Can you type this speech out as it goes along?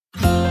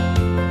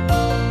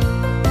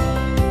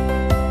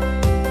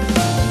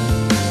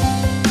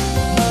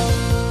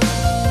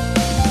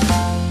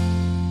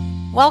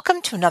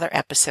Welcome to another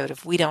episode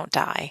of We Don't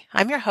Die.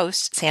 I'm your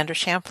host, Sandra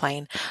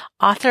Champlain,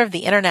 author of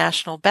the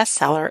international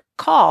bestseller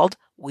called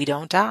We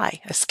Don't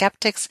Die, A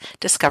Skeptic's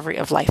Discovery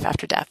of Life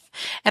After Death.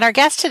 And our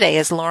guest today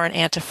is Lauren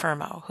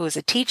Antuofermo, who is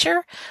a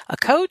teacher, a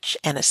coach,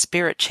 and a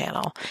spirit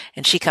channel.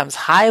 And she comes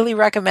highly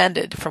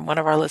recommended from one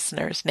of our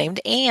listeners named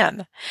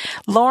Anne.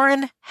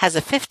 Lauren has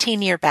a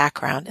 15-year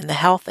background in the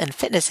health and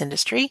fitness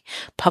industry,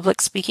 public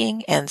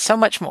speaking, and so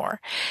much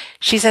more.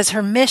 She says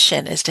her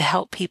mission is to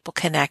help people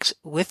connect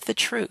with the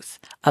truth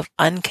of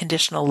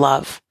unconditional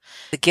love,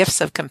 the gifts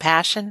of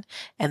compassion,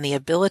 and the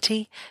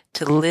ability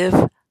to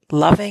live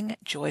loving,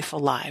 joyful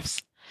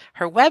lives.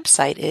 Her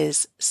website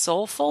is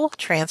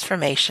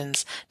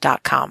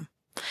soulfultransformations.com.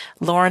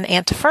 Lauren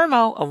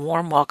Antuofermo, a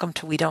warm welcome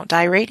to We Don't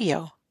Die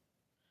Radio.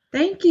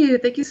 Thank you.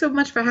 Thank you so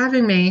much for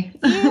having me.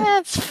 Yeah,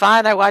 it's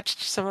fun. I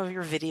watched some of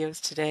your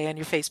videos today on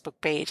your Facebook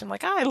page. I'm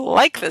like, I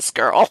like this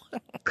girl.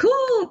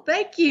 Cool.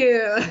 Thank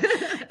you.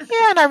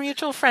 Yeah, and our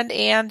mutual friend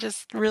Anne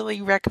just really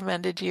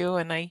recommended you.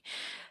 And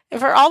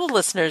for all the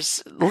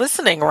listeners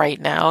listening right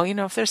now,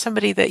 if there's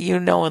somebody that you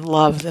know and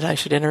love that I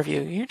should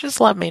interview, you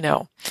just let me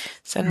know.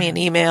 Send me an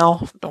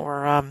email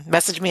or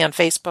message me on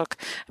Facebook.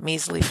 I'm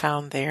easily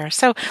found there.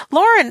 So,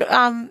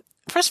 Lauren,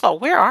 first of all,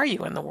 where are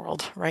you in the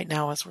world right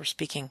now as we're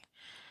speaking?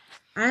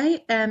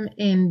 I am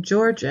in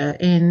Georgia,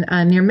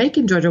 near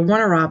Macon, Georgia,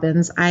 Warner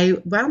Robins. I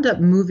wound up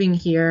moving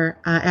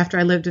here after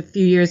I lived a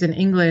few years in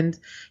England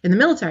in the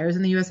military. I was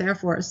in the U.S. Air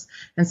Force.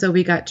 And so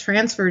we got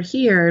transferred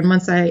here. And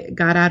once I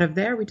got out of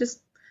there, we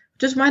just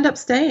wind up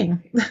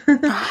staying.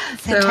 Oh,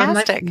 So I'm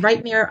fantastic.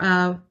 right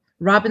near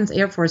Robins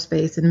Air Force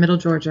Base in Middle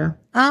Georgia.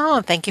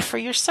 Oh, thank you for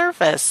your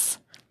service.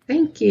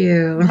 Thank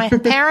you. My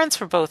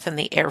parents were both in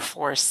the Air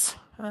Force.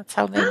 That's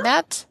how they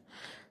met.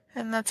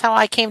 And that's how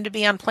I came to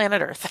be on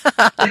planet Earth.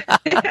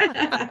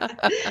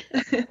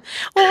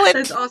 Well,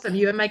 That's awesome.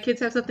 You and my kids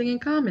have something in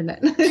common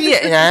then.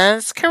 Yeah,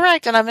 that's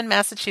correct. And I'm in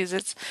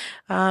Massachusetts,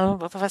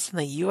 both of us in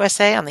the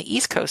USA on the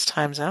East Coast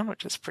time zone,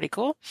 which is pretty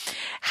cool.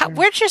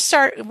 Where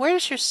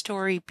does your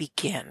story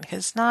begin?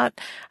 Because I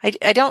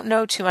don't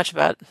know too much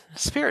about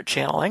spirit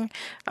channeling,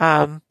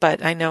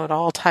 but I know it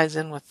all ties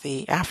in with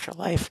the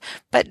afterlife.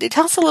 But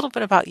tell us a little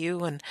bit about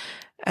you and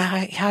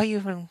how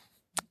you,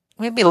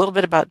 maybe a little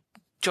bit about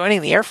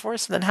joining the Air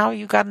Force, and then how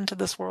you got into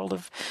this world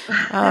of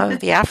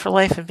the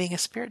afterlife and being a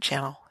spirit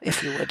channel,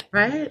 if you would.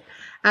 Right.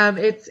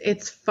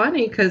 It's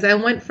funny because I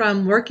went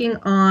from working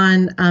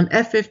on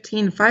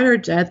F-15 fighter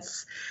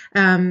jets,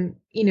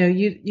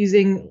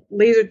 using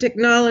laser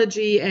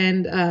technology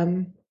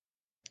and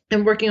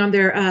working on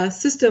their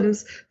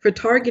systems for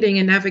targeting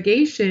and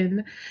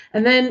navigation,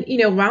 and then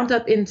wound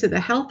up into the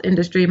health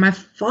industry. My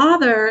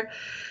father.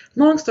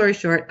 Long story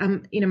short,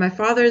 my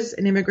father's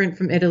an immigrant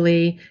from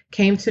Italy,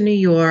 came to New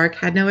York,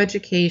 had no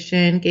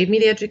education, gave me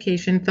the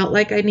education, felt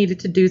like I needed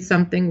to do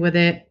something with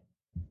it.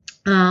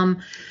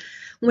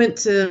 Went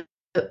to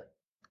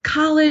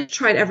college,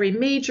 tried every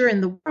major in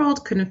the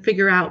world, couldn't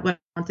figure out what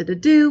I wanted to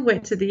do,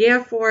 went to the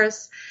Air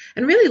Force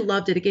and really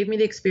loved it. It gave me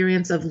the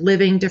experience of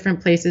living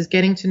different places,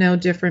 getting to know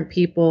different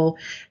people.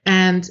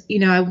 And,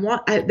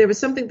 there was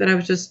something that I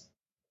was just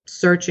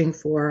searching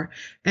for.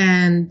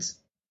 And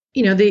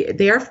the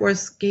Air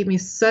Force gave me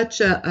such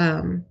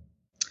a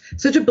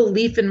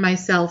belief in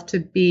myself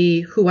to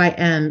be who I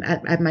am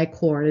at my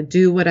core, to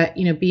do what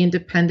be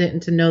independent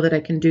and to know that I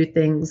can do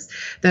things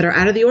that are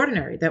out of the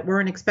ordinary, that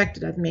weren't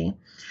expected of me.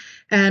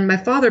 And my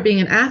father being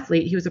an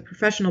athlete, he was a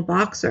professional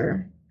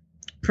boxer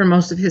for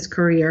most of his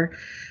career.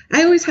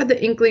 I always had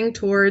the inkling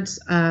towards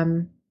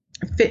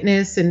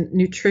fitness and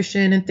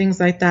nutrition and things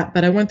like that,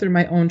 but I went through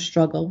my own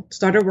struggle,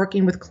 started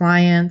working with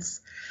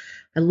clients.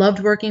 I loved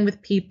working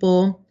with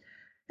people.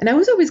 And I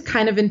was always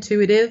kind of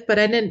intuitive, but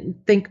I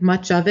didn't think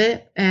much of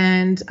it.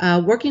 And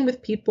working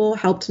with people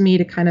helped me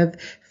to kind of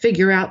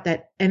figure out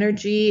that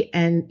energy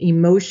and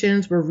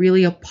emotions were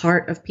really a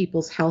part of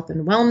people's health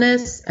and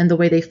wellness and the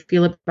way they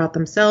feel about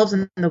themselves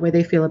and the way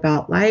they feel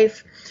about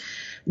life.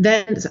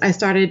 Then I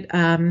started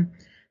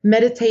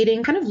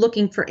meditating, kind of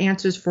looking for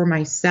answers for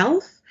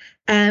myself.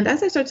 And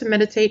as I started to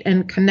meditate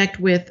and connect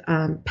with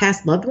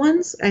past loved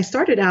ones, I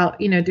started out,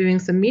 doing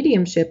some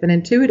mediumship and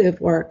intuitive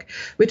work,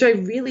 which I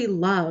really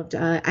loved.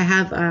 I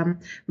have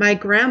my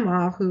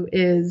grandma who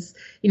is,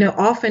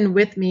 often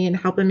with me and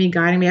helping me,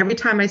 guiding me. Every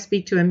time I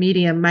speak to a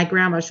medium, my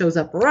grandma shows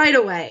up right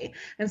away.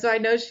 And so I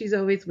know she's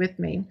always with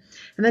me.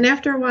 And then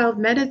after a while of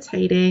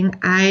meditating,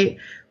 I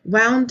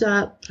wound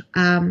up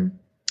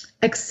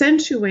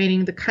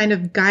accentuating the kind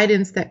of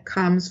guidance that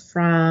comes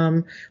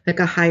from like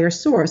a higher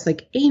source,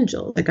 like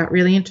angels. I got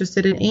really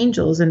interested in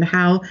angels and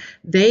how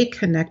they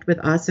connect with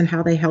us and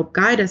how they help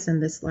guide us in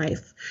this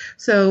life.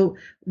 So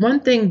one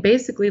thing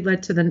basically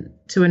led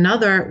to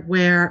another,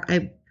 where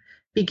I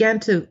began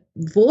to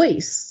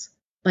voice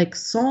like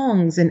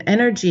songs and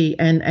energy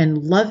and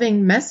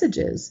loving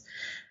messages.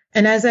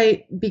 And as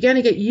I began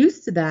to get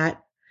used to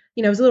that,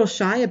 I was a little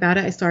shy about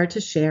it. I started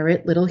to share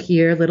it, little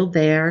here, little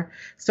there,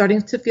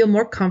 starting to feel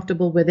more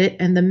comfortable with it.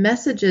 And the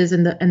messages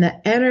and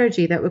the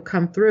energy that would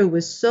come through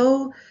was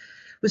so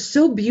was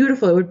so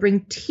beautiful. It would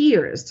bring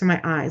tears to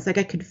my eyes. Like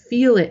I could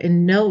feel it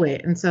and know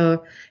it. And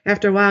so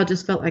after a while, I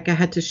just felt like I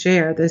had to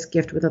share this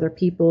gift with other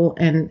people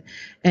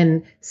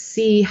and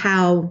see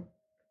how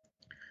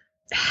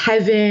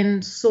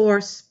heaven,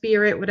 source,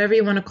 spirit, whatever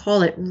you want to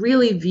call it,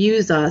 really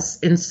views us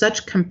in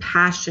such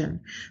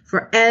compassion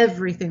for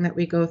everything that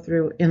we go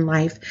through in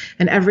life,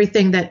 and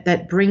everything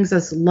that brings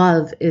us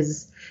love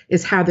is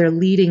how they're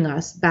leading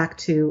us back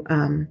to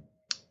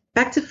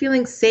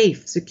feeling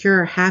safe,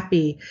 secure,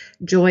 happy,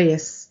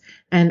 joyous,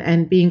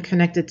 and being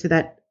connected to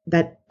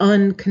that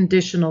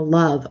unconditional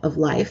love of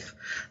life.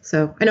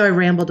 So I know I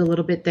rambled a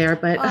little bit there,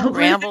 but Oh,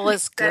 hopefully ramble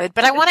is good.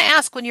 But I want to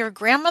ask, when your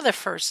grandmother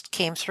first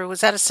came through,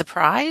 was that a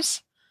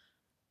surprise?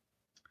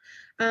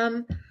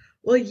 Um,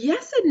 well,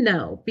 yes and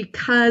no,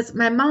 because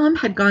my mom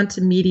had gone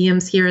to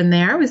mediums here and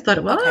there. I always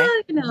thought, well, Okay.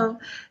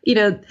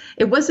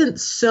 it wasn't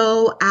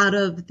so out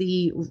of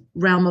the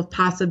realm of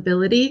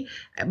possibility,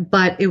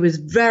 but it was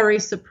very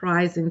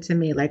surprising to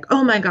me. Like,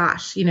 oh my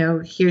gosh,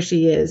 here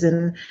she is,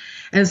 and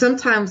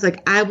sometimes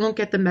like I won't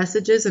get the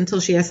messages until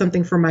she has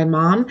something for my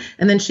mom,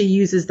 and then she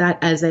uses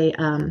that as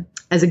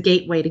a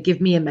gateway to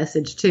give me a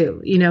message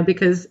too.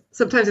 Because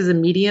sometimes as a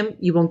medium,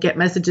 you won't get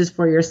messages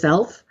for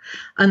yourself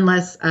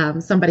unless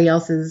somebody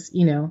else is,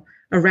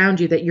 around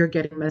you that you're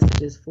getting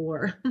messages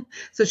for.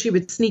 So she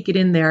would sneak it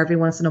in there every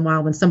once in a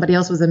while. When somebody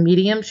else was a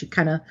medium, she'd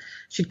kind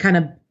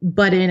of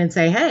butt in and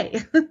say,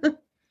 "Hey,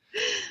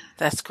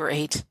 That's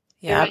great.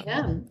 here Yeah. I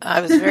am."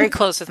 I was very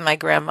close with my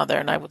grandmother,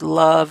 and I would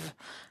love,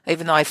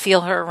 even though I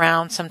feel her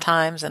around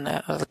sometimes and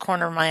out of the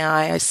corner of my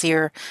eye, I see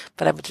her,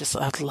 but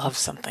I'd love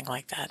something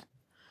like that.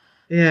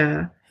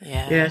 Yeah,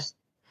 yeah. Yeah.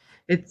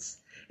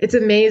 It's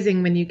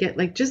amazing when you get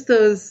like just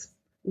those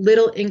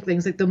little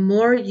inklings. Like the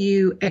more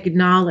you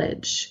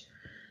acknowledge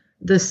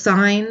the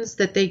signs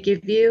that they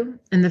give you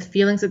and the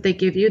feelings that they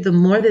give you, the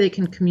more that they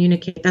can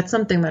communicate. That's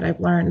something that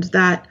I've learned,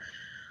 that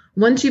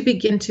once you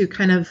begin to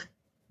kind of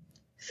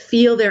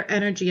feel their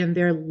energy and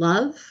their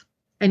love,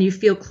 and you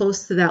feel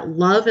close to that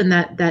love and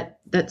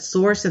that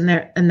source and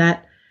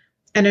that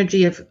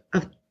energy of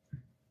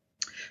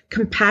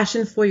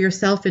compassion for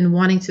yourself and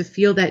wanting to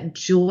feel that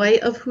joy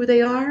of who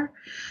they are,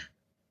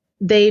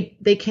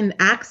 they can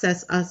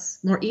access us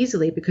more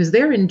easily because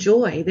they're in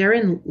joy, they're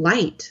in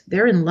light,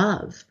 they're in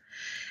love.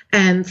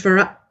 And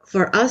for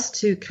us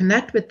to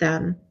connect with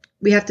them,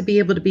 we have to be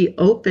able to be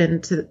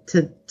open to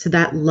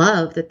that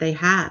love that they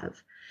have.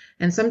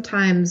 And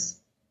sometimes,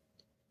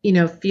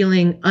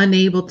 feeling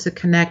unable to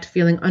connect,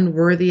 feeling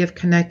unworthy of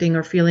connecting,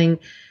 or feeling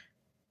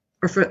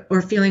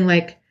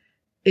like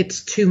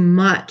it's too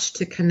much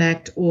to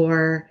connect,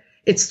 or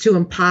it's too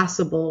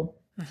impossible,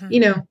 Hmm. you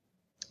know,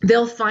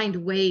 they'll find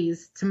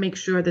ways to make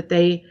sure that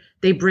they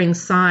bring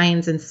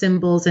signs and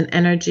symbols and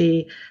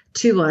energy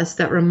to us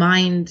that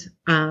remind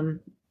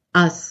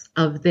us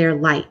of their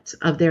light,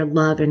 of their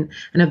love, and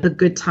of the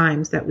good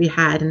times that we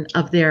had, and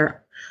of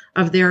their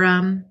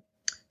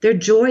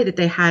joy that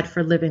they had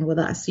for living with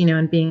us,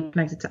 and being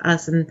connected to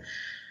us. And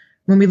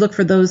when we look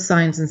for those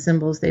signs and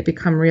symbols, they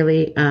become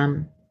really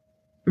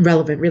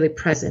relevant, really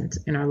present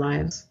in our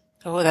lives.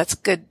 Oh, that's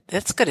good.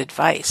 That's good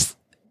advice,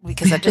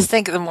 because I just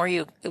think the more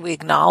we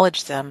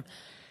acknowledge them,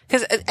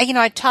 because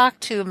I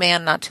talked to a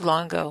man not too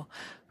long ago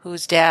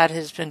whose dad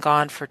has been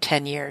gone for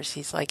 10 years.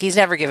 He's like, he's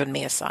never given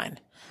me a sign,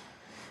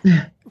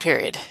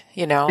 period,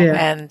 Yeah.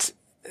 and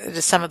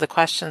just some of the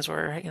questions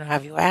were,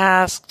 have you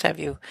asked? Have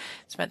you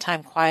spent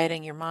time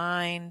quieting your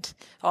mind?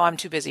 Oh, I'm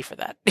too busy for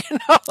that,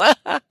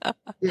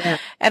 Yeah.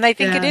 And I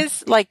think it Yeah.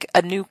 is like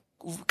a new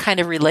kind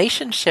of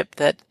relationship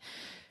that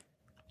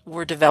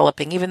we're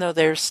developing, even though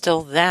they're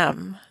still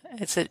them.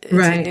 It's a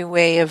Right. new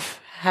way of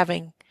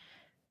having,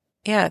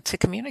 yeah, to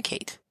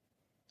communicate.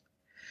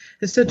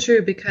 It's so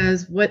true,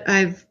 because what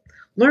I've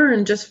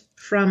learned just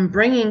from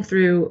bringing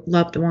through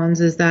loved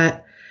ones is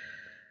that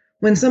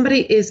when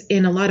somebody is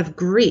in a lot of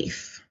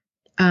grief,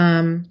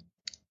 um,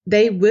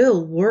 they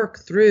will work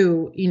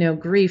through,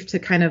 grief to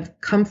kind of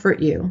comfort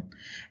you,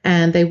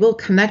 and they will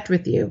connect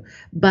with you.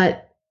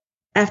 But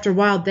after a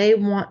while, they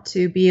want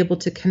to be able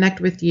to connect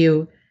with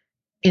you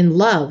in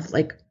love,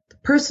 like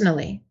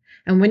personally.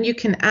 And when you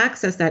can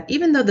access that,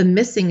 even though the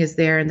missing is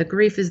there and the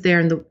grief is there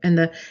and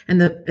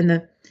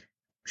the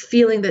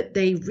feeling that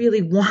they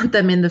really want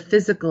them in the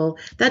physical,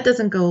 that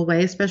doesn't go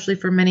away, especially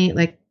for many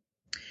like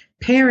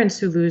parents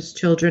who lose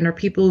children, or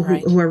people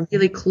Right. who are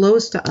really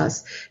close to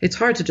us. It's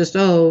hard to just,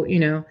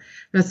 I'm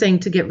not saying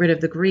to get rid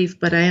of the grief,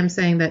 but I am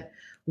saying that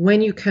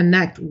when you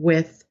connect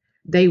with,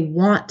 they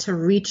want to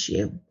reach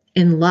you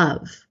in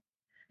love,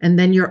 and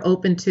then you're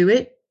open to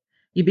it,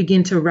 you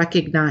begin to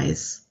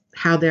recognize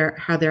how they're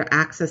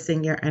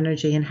accessing your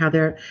energy, and how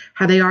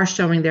they are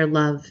showing their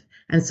love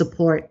and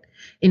support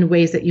in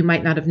ways that you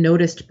might not have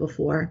noticed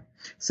before.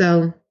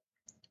 So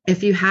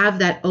if you have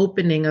that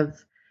opening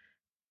of,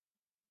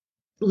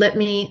 let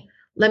me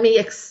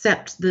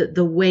accept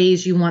the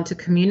ways you want to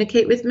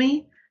communicate with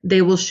me,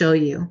 they will show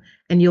you,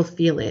 and you'll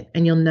feel it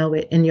and you'll know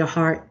it in your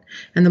heart.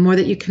 And the more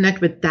that you connect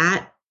with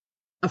that,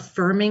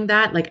 affirming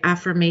that, like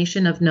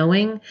affirmation of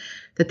knowing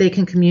that they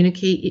can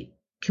communicate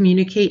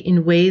communicate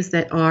in ways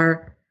that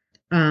are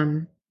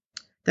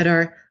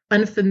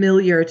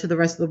unfamiliar to the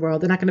rest of the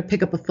world. They're not going to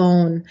pick up a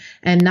phone,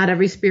 and not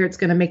every spirit's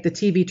going to make the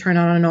TV turn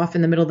on and off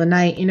in the middle of the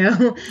night,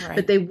 Right.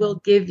 but they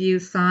will give you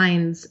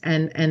signs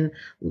and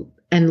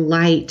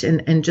light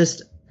and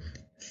just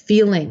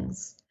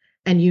feelings,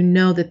 and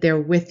that they're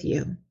with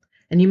you.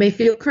 And you may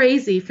feel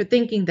crazy for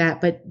thinking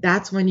that, but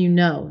that's when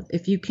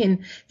if you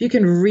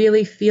can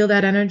really feel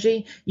that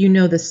energy,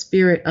 the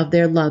spirit of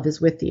their love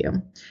is with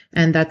you.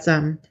 And that's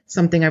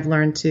something I've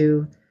learned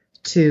to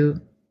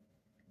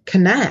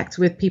connect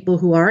with people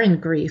who are in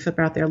grief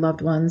about their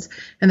loved ones,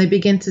 and they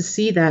begin to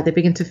see that, they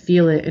begin to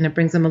feel it, and it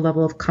brings them a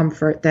level of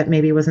comfort that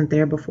maybe wasn't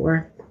there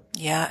before.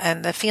 Yeah,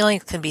 and the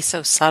feelings can be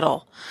so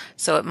subtle.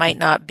 So it might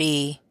not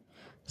be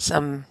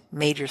some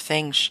major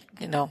thing,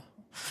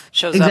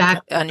 shows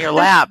Exactly. up on your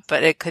lap,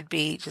 but it could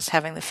be just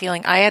having the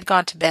feeling. I had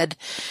gone to bed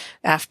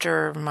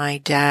after my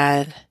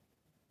dad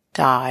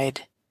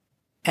died,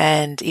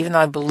 and even though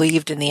I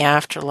believed in the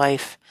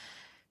afterlife,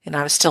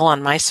 I was still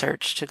on my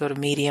search to go to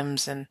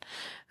mediums, and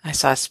I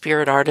saw a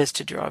spirit artist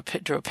who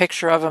drew a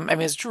picture of him. I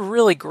mean, it's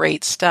really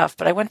great stuff.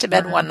 But I went to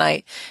bed one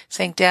night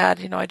saying,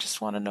 Dad, I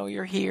just want to know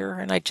you're here.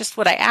 And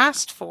what I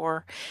asked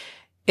for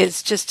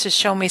is just to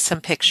show me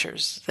some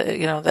pictures,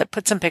 that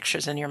put some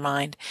pictures in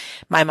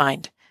my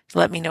mind.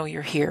 Let me know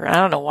you're here. I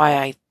don't know why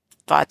I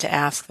thought to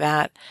ask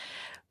that.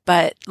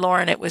 But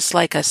Lauren, it was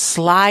like a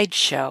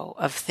slideshow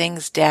of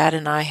things Dad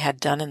and I had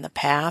done in the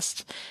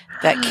past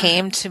that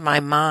came to my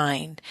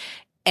mind.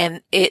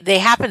 And they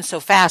happened so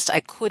fast,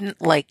 I couldn't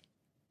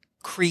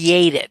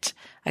create it.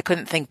 I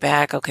couldn't think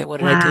back, okay, what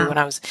did I do when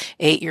I was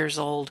 8 years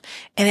old?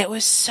 And it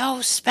was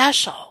so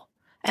special.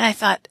 And I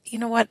thought, you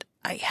know what?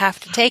 I have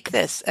to take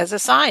this as a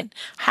sign.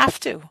 Have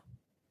to.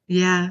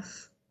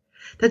 Yes.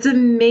 That's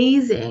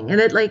amazing.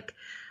 And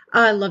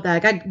I love that. I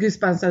got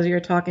goosebumps as you were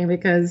talking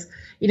because,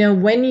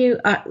 when you,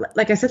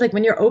 like I said,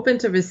 when you're open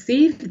to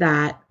receive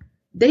that,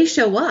 they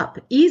show up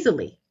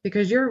easily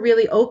because you're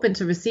really open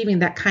to receiving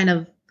that kind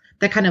of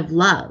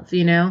love,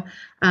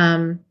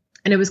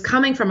 and it was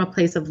coming from a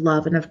place of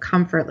love and of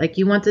comfort. Like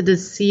you wanted to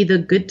see the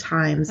good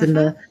times and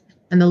the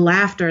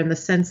laughter and the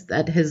sense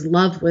that his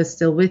love was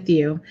still with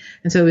you.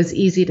 And so it was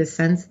easy to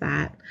sense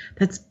that.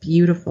 That's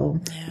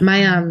beautiful.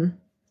 Yeah.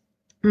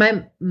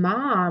 My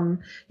mom,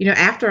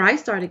 after I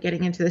started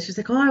getting into this, she's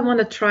like, oh, I want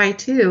to try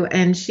too.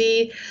 And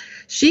she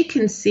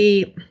can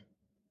see,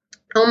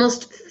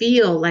 almost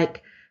feel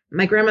like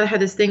my grandmother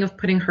had this thing of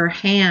putting her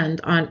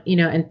hand on,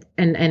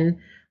 and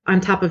on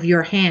top of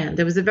your hand.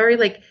 There was a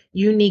very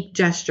unique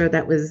gesture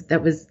that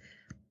was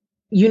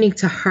unique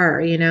to her,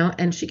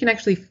 and she can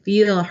actually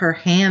feel her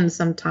hand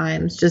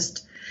sometimes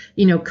just,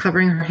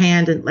 covering her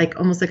hand and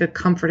almost like a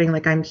comforting,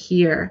 I'm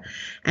here.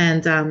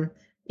 And,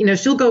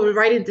 she'll go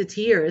right into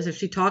tears if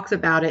she talks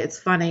about it. It's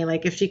funny.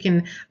 If she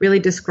can really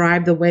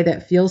describe the way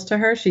that feels to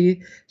her,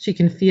 she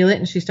can feel it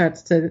and she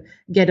starts to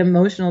get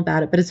emotional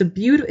about it. But it's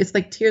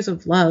like tears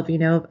of love,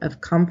 of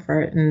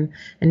comfort and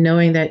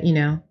knowing that,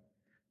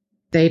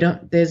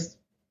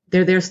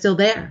 they're still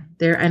there.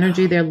 Their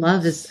energy, their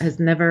love has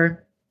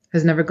never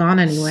gone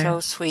anywhere.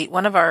 So sweet.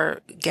 One of our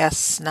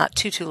guests not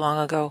too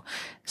long ago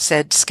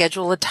said,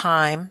 schedule a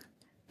time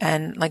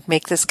and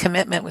make this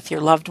commitment with your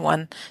loved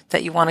one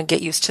that you want to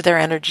get used to their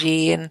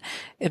energy and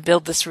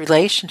build this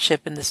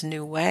relationship in this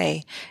new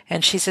way.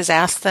 And she says,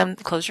 ask them,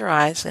 close your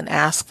eyes and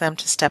ask them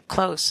to step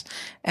close.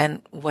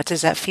 And what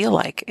does that feel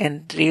like?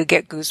 And do you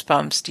get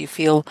goosebumps? Do you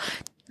feel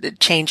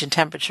change in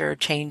temperature,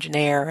 change in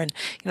air? And,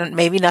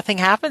 maybe nothing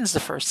happens the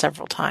first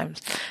several times,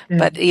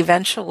 but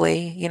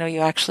eventually,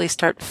 you actually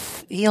start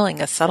feeling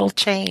a subtle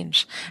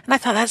change. And I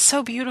thought that's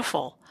so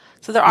beautiful.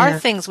 So there are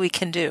things we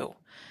can do.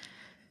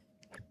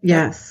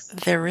 Yes.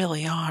 There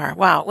really are.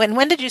 Wow.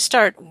 When did you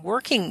start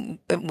working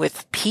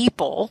with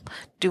people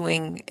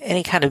doing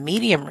any kind of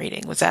medium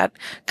reading? Was that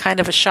kind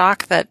of a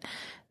shock that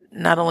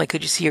not only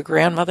could you see your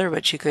grandmother,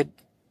 but you could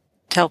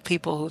tell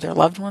people who their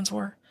loved ones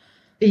were?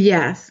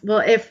 Yes. Well,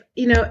 it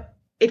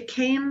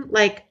came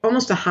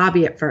almost a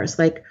hobby at first,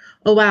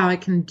 oh, wow, I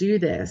can do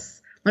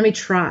this. Let me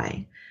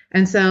try.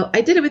 And so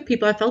I did it with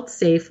people I felt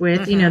safe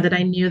with, that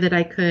I knew that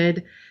I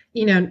could,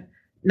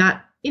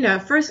 not,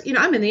 at first,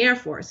 I'm in the Air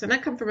Force and I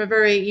come from a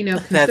very,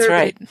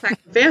 conservative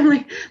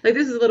family.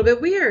 This is a little bit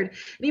weird.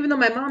 And even though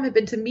my mom had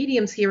been to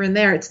mediums here and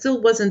there, it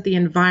still wasn't the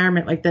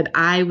environment that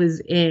I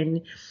was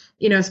in,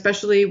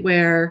 especially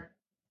where,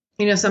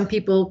 some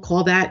people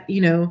call that,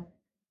 here's,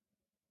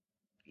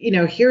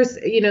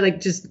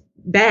 just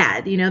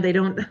bad, they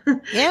don't,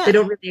 they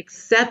don't really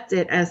accept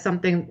it as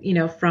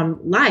something, from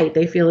light.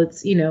 They feel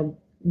it's,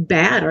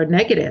 bad or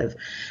negative.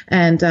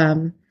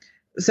 And,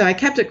 so I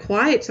kept it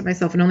quiet to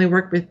myself and only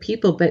worked with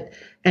people,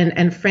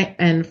 and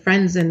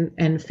friends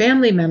and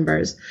family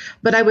members.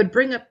 But I would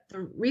bring up,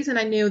 the reason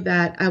I knew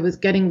that I was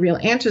getting real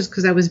answers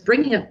because I was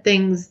bringing up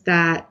things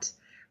that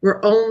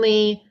were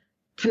only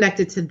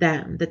connected to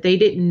them, that they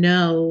didn't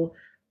know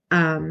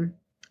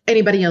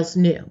anybody else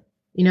knew.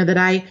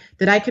 That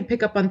I could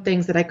pick up on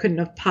things that I couldn't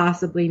have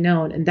possibly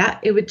known, and that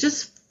it would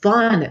just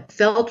fun. It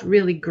felt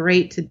really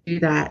great to do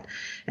that.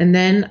 And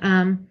then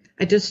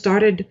I just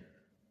started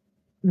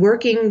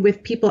working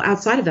with people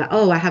outside of that.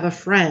 Oh, I have a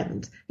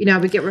friend. I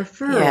would get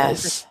referrals.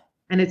 Yes.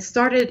 And it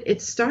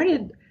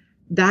started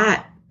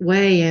that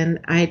way. And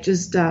I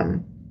just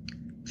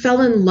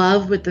fell in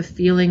love with the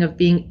feeling of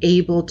being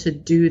able to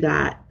do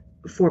that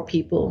for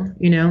people.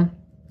 Yeah.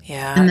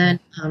 And then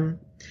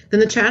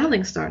the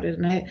channeling started,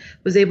 and I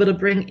was able to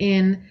bring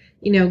in,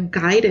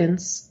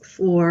 guidance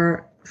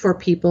for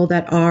people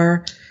that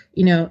are,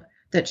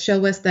 that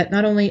show us that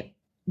not only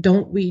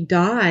don't we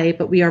die,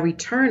 but we are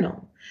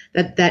eternal.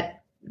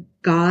 That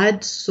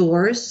God,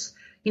 source,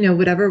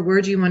 whatever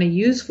word you want to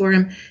use for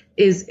him,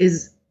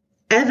 is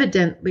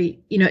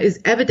evidently, is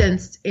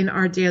evidenced in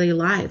our daily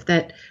life.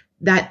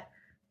 That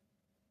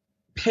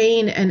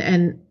pain and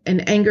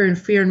anger and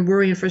fear and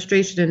worry and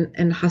frustration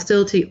and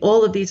hostility,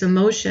 all of these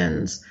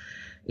emotions,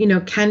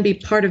 can be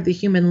part of the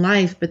human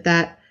life, but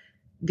that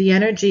the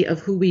energy of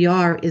who we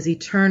are is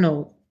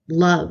eternal,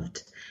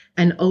 loved,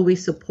 and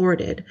always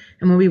supported.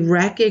 And when we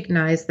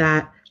recognize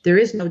that, there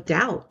is no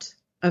doubt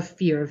of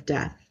fear of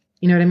death.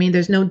 You know what I mean?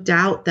 There's no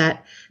doubt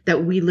that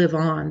we live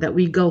on, that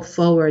we go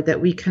forward,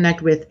 that we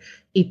connect with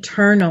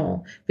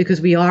eternal,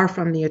 because we are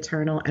from the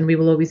eternal and we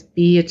will always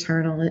be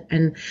eternal.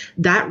 And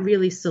that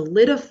really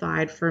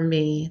solidified for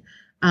me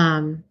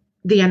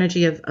the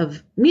energy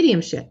of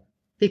mediumship,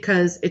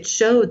 because it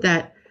showed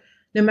that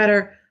no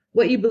matter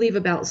what you believe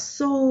about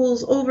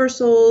souls,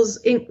 oversouls,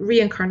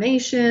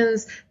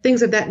 reincarnations,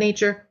 things of that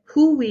nature,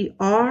 who we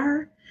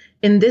are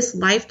in this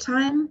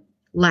lifetime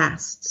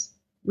lasts.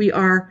 We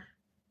are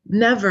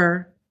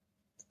never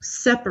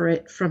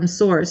separate from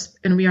source,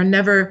 and we are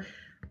never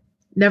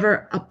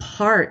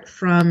apart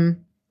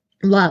from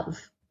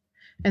love.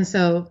 And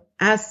so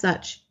as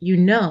such,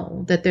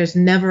 that there's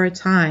never a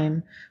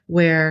time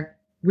where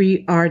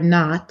we are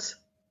not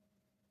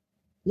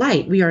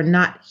light. We are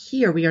not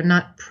here. We are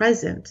not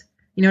present.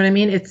 You know what I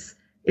mean? It's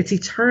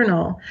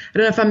eternal. I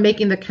don't know if I'm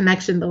making the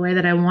connection the way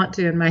that I want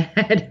to in my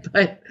head,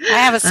 but I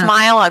have a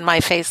smile on my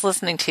face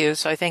listening to you,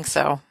 so I think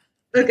so.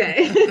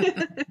 Okay.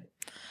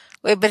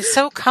 But it's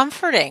so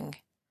comforting.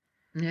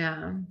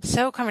 Yeah.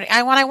 So comforting.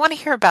 I want to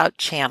hear about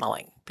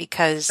channeling,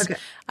 because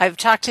I've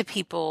talked to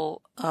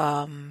people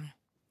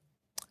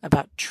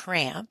about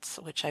trance,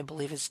 which I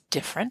believe is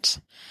different.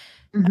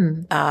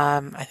 Mm-hmm.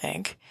 I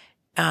think.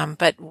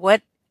 But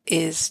what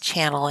is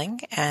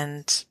channeling,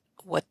 and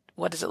what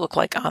does it look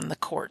like on the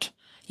court?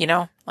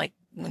 Like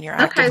when you're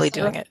actively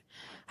doing it.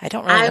 I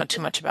don't really know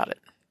too much about it.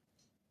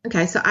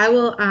 Okay, so I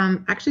will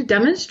actually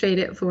demonstrate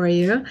it for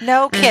you.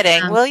 No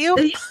kidding, will you?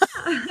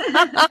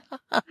 Yeah.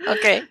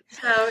 Okay.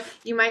 So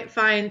you might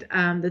find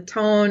the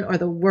tone or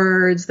the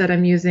words that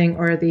I'm using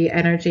or the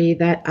energy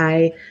that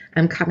I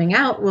am coming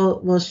out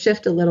will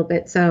shift a little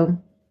bit. So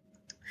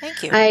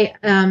thank you.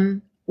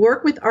 I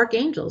work with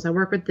archangels. I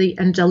work with the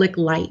angelic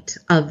light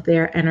of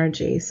their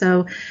energy.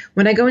 So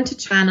when I go into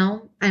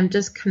channel, I'm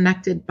just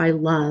connected by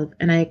love,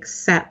 and I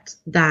accept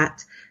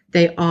that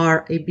they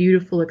are a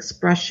beautiful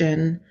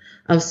expression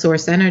of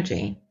source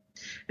energy.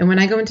 And when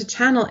I go into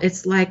channel,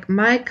 it's like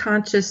my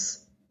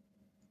conscious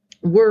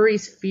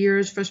worries,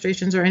 fears,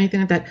 frustrations, or anything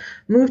like that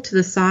move to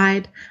the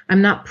side.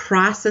 I'm not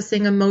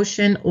processing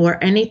emotion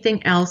or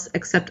anything else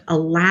except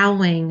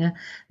allowing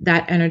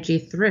that energy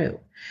through.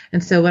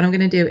 And so what I'm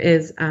going to do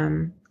is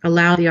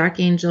allow the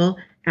Archangel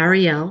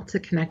Ariel to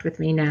connect with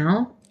me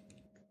now.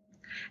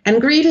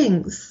 And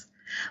greetings.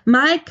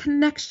 My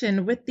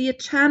connection with the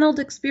channeled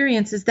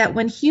experience is that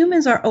when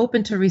humans are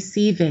open to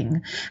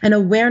receiving an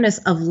awareness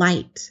of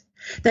light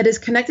that is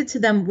connected to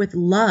them with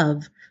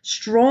love,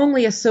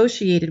 strongly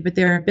associated with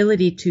their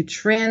ability to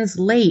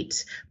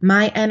translate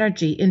my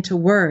energy into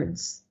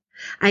words,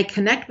 I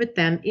connect with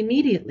them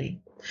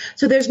immediately.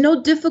 So there's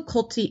no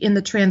difficulty in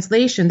the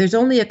translation. There's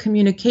only a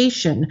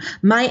communication,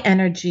 my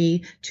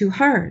energy to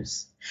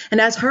hers.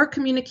 And as her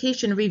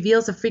communication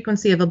reveals a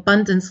frequency of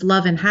abundance,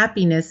 love, and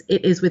happiness,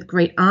 it is with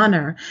great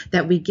honor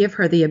that we give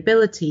her the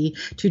ability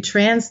to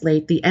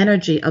translate the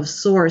energy of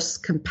source,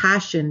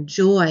 compassion,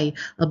 joy,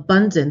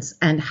 abundance,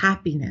 and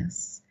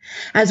happiness.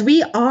 As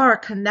we are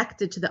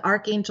connected to the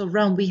archangel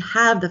realm, we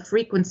have the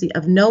frequency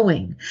of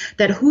knowing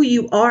that who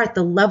you are at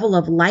the level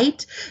of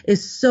light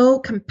is so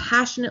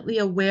compassionately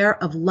aware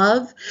of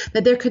love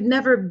that there could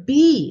never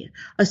be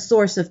a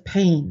source of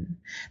pain.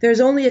 There's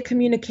only a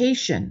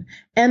communication.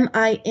 Am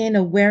I in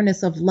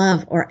awareness of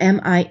love, or am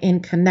I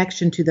in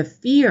connection to the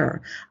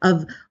fear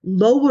of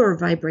lower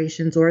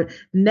vibrations or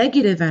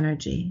negative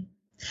energy?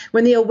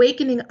 When the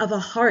awakening of a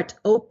heart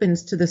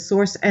opens to the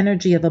source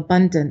energy of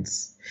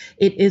abundance,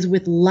 it is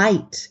with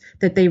light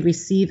that they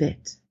receive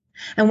it.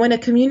 And when a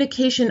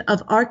communication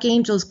of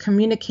archangels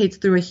communicates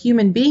through a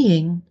human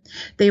being,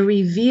 they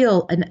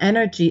reveal an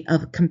energy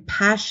of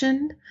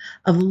compassion,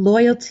 of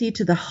loyalty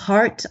to the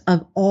heart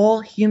of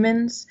all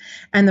humans.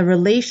 And the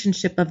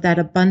relationship of that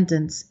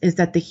abundance is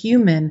that the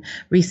human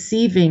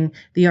receiving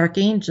the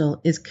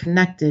archangel is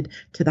connected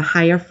to the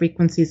higher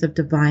frequencies of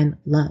divine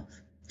love.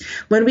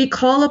 When we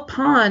call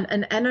upon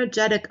an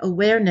energetic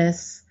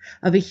awareness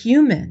of a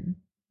human,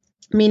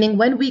 Meaning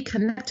when we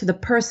connect to the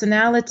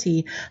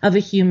personality of a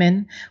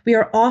human, we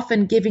are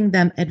often giving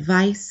them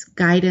advice,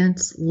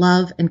 guidance,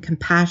 love, and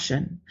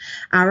compassion.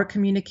 Our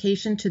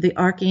communication to the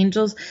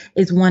archangels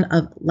is one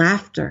of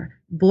laughter,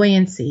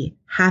 buoyancy,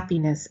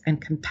 happiness,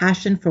 and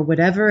compassion for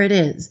whatever it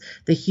is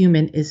the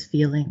human is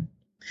feeling.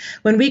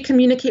 When we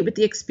communicate with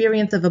the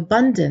experience of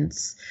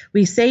abundance,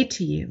 we say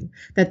to you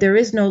that there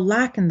is no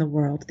lack in the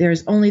world. There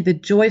is only the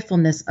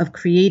joyfulness of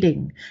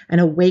creating an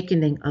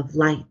awakening of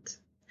light.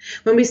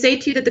 When we say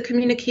to you that the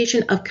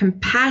communication of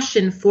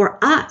compassion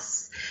for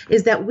us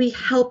is that we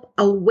help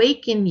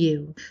awaken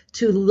you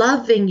to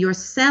loving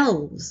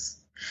yourselves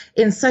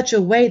in such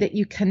a way that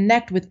you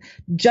connect with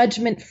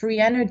judgment-free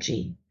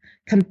energy,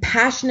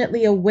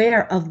 compassionately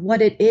aware of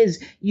what it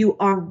is you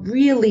are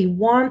really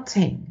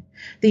wanting,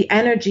 the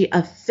energy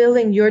of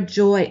filling your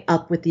joy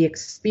up with the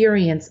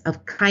experience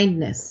of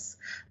kindness,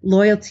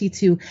 loyalty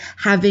to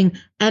having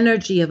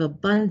energy of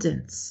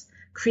abundance,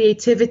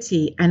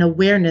 creativity and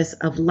awareness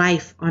of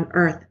life on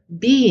earth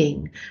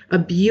being a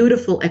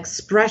beautiful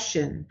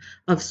expression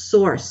of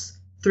source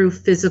through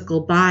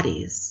physical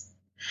bodies.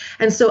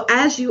 And so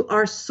as you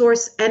are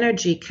source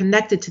energy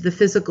connected to the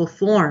physical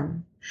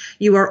form,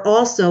 you are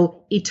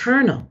also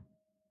eternal.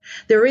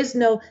 There is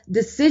no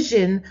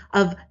decision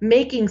of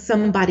making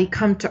somebody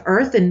come to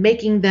earth and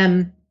making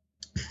them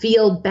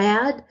feel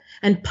bad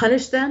and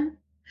punish them.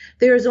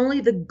 There is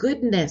only the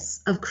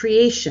goodness of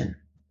creation.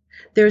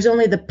 There's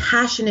only the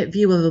passionate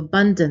view of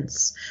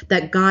abundance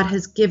that God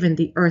has given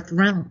the earth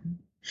realm.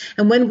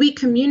 And when we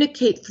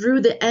communicate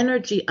through the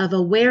energy of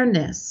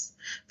awareness,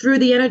 through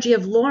the energy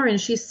of Lauren,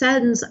 she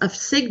sends a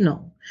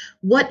signal.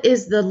 What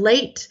is the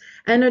late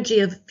energy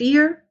of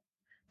fear?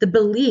 The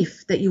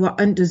belief that you are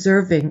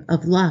undeserving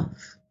of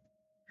love.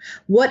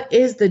 What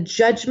is the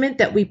judgment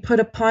that we put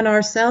upon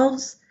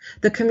ourselves?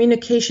 The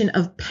communication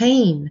of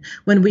pain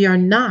when we are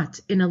not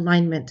in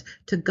alignment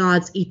to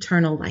God's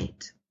eternal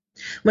light.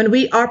 When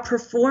we are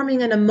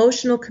performing an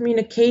emotional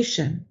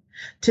communication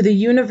to the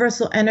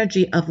universal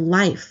energy of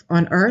life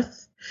on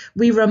earth,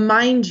 we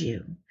remind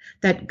you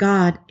that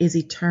God is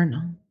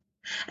eternal.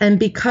 And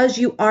because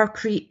you are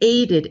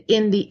created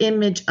in the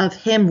image of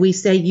Him, we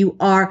say you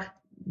are,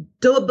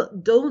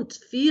 don't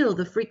feel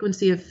the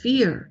frequency of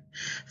fear.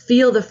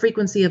 Feel the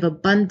frequency of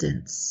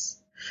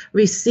abundance.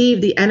 Receive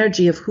the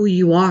energy of who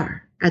you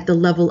are at the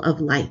level of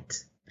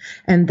light.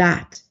 And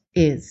that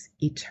is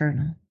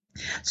eternal.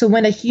 So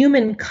when a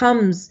human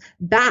comes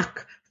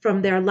back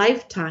from their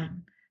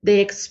lifetime, they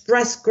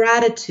express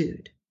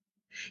gratitude.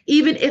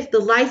 Even if the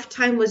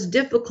lifetime was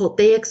difficult,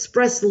 they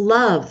express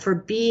love for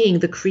being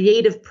the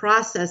creative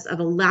process of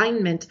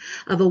alignment,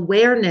 of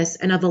awareness,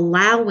 and of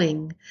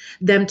allowing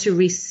them to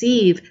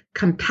receive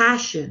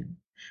compassion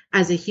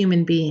as a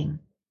human being.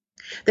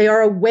 They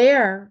are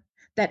aware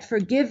that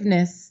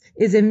forgiveness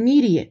is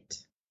immediate,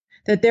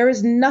 that there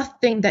is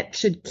nothing that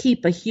should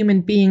keep a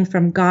human being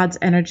from God's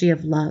energy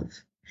of love.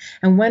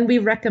 And when we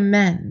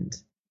recommend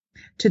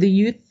to the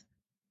youth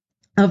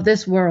of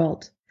this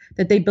world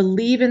that they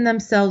believe in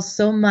themselves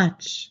so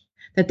much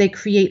that they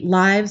create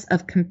lives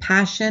of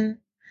compassion,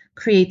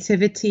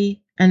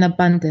 creativity, and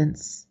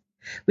abundance,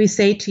 we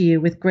say to you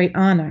with great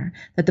honor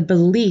that the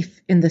belief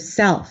in the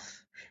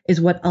self is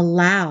what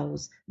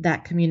allows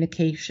that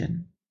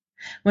communication.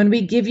 When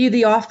we give you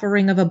the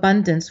offering of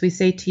abundance, we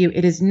say to you,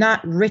 it is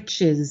not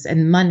riches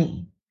and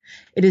money.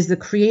 It is the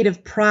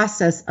creative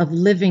process of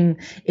living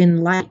in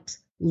light,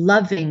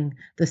 loving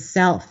the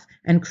self,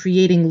 and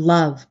creating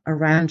love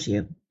around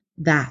you.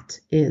 That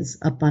is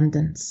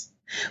abundance.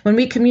 When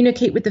we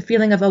communicate with the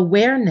feeling of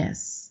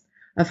awareness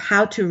of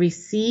how to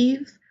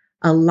receive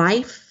a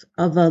life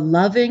of a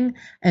loving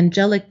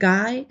angelic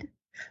guide,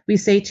 we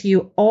say to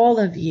you, all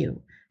of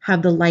you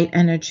have the light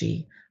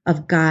energy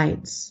of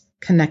guides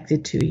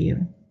connected to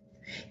you.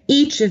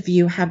 Each of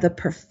you have the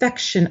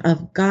perfection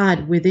of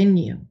God within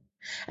you,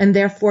 and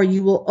therefore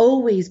you will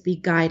always be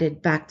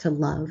guided back to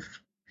love.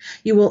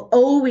 You will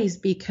always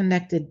be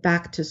connected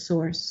back to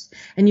source,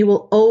 and you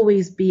will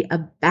always be a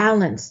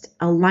balanced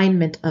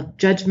alignment of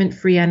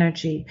judgment-free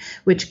energy,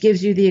 which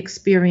gives you the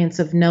experience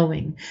of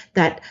knowing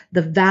that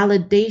the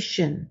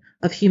validation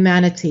of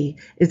humanity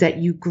is that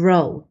you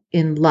grow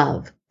in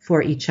love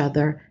for each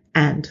other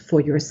and for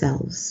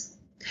yourselves.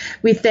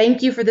 We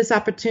thank you for this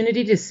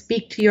opportunity to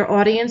speak to your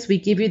audience. We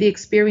give you the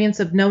experience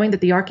of knowing that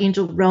the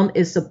Archangel realm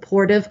is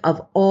supportive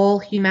of all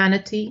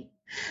humanity.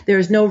 There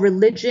is no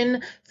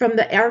religion from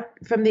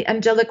the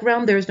angelic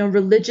realm. There is no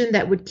religion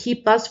that would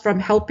keep us from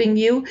helping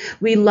you.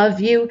 We love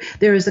you.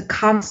 There is a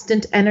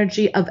constant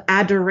energy of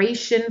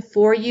adoration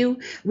for you.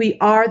 We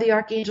are the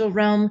Archangel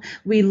realm.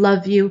 We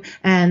love you,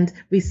 and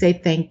we say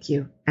thank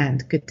you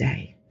and good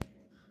day.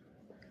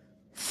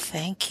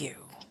 Thank you.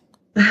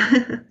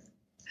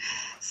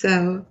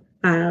 So,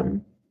 yeah,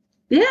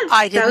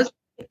 I that didn't.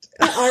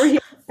 was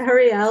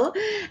Ariel.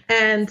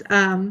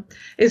 And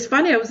it's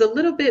funny, I was a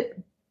little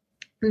bit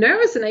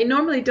nervous, and I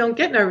normally don't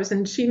get nervous,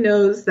 and she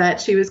knows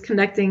that she was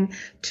connecting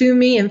to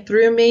me and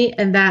through me,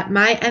 and that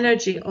my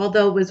energy,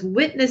 although was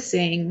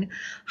witnessing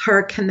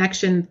her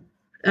connection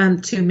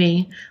to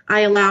me,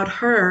 I allowed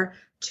her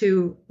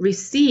to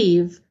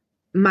receive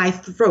my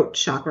throat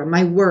chakra,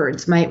 my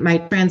words, my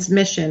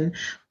transmission,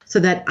 so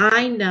that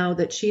I know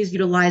that she's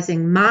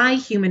utilizing my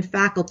human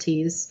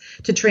faculties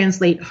to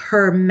translate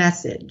her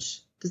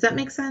message. Does that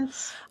make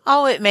sense?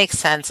 Oh, it makes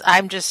sense.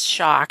 I'm just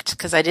shocked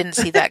because I didn't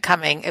see that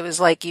coming. It was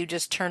like you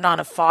just turned on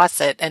a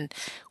faucet and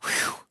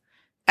whew,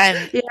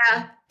 and Yeah,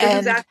 that's and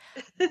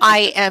exactly. I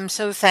am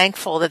so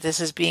thankful that this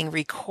is being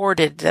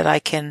recorded that I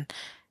can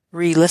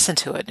re-listen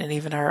to it, and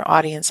even our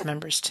audience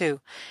members too.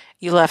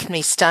 You left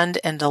me stunned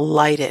and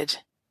delighted.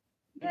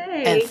 And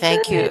Yay,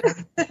 thank you,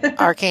 good.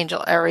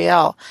 Archangel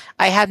Ariel.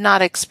 I have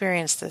not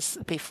experienced this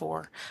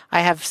before.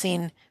 I have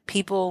seen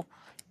people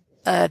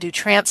do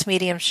trance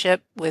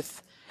mediumship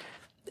with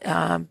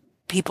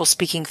people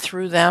speaking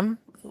through them,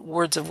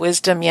 words of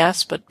wisdom,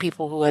 yes, but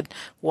people who had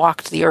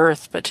walked the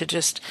earth, but to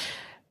just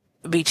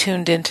be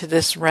tuned into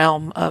this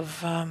realm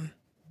of,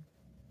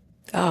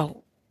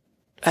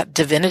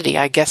 divinity,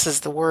 I guess is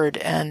the word,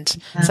 and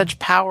Yeah, such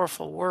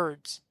powerful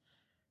words.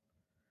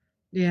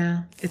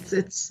 yeah.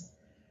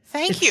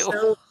 Thank It's you.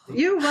 so.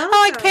 You're I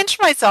like welcome. pinch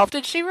myself.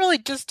 Did she really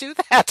just do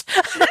that?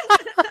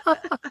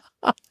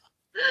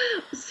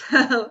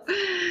 So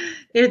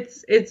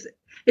it's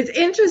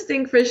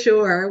interesting for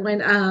sure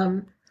when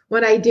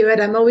I do it.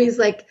 I'm always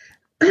like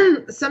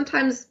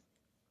sometimes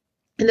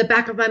in the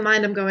back of my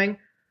mind I'm going,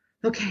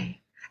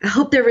 okay, I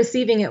hope they're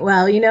receiving it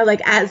well,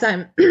 like as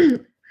I'm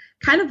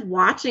kind of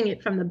watching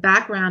it from the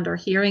background or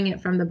hearing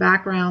it from the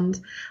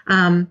background.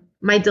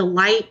 My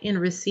delight in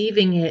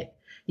receiving it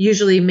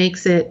usually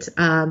makes it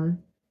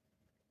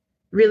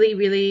really,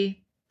 really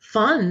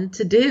fun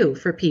to do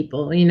for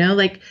people,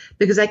 like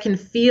because I can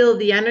feel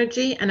the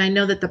energy and I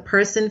know that the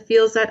person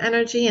feels that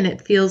energy and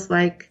it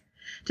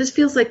just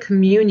feels like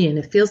communion.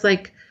 It feels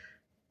like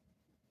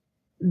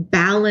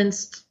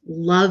balanced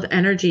love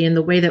energy in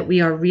the way that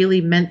we are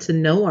really meant to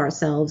know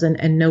ourselves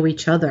and know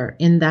each other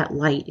in that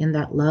light, in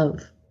that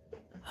love.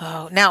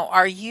 Oh, now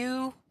are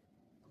you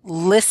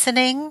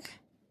listening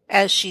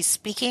as she's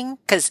speaking?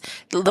 Because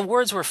the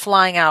words were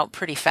flying out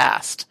pretty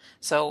fast.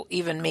 So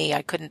even me,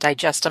 I couldn't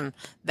digest them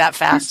that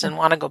fast and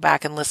want to go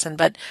back and listen.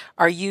 But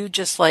are you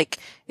just like,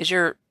 is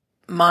your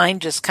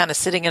mind just kind of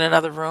sitting in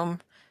another room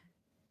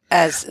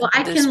as Well,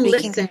 I they're can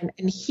speaking? listen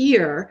and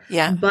hear,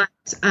 Yeah, but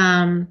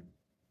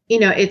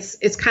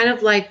it's kind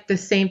of like the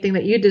same thing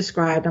that you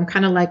described. I'm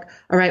kind of like,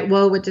 all right,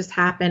 whoa, what just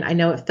happened? I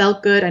know it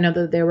felt good. I know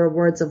that there were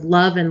words of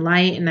love and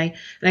light, and I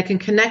can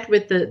connect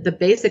with the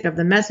basic of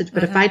the message.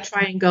 But if I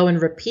try and go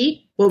and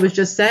repeat what was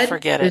just said,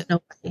 forget it. there's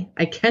no way.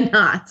 I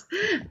cannot.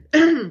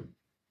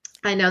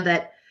 I know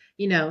that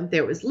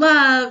there was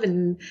love,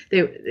 and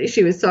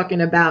she was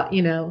talking about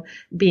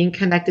being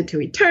connected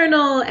to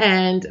eternal,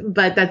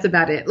 but that's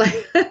about it.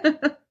 Like.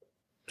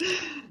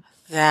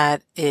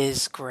 That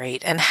is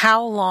great. And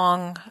how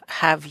long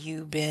have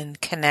you been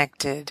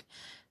connected?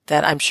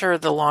 That I'm sure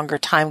the longer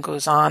time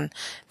goes on,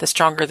 the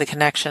stronger the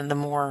connection, the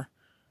more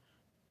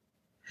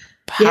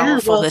Yeah,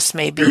 powerful well, this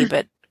may be.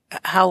 But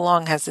how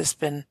long has this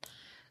been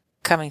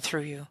coming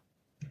through you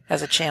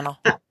as a channel?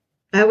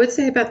 I would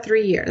say about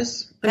 3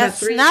 years. About That's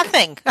 3 years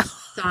nothing.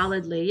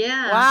 solidly.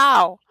 Yeah.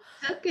 Wow.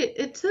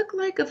 It took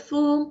like a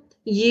full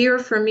year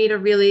for me to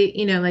really,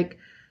 like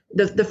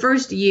the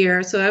first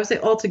year. So I would say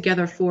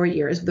altogether 4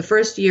 years. The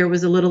first year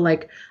was a little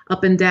like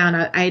up and down.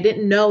 I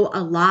didn't know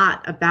a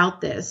lot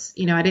about this.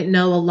 I didn't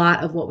know a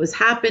lot of what was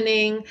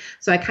happening.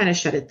 So I kind of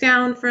shut it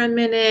down for a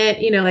minute.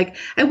 Like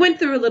I went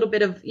through a little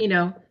bit of,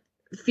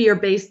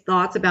 fear-based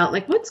thoughts about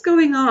like what's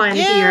going on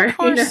Yeah, of here,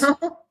 course.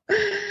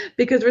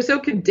 because we're so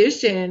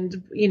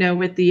conditioned,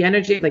 with the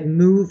energy of like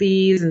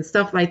movies and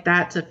stuff like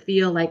that to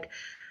feel like.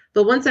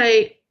 But once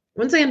I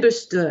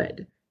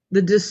understood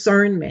the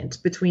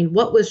discernment between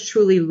what was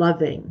truly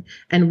loving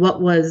and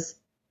what was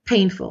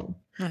painful,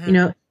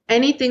 Hmm.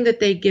 anything that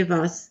they give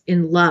us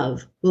in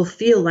love will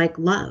feel like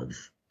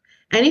love.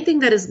 Anything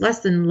that is less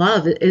than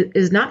love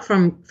is not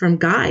from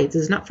guides,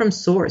 is not from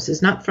source,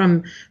 is not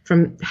from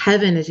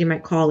heaven, as you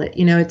might call it.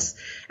 It's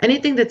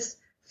anything that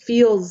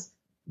feels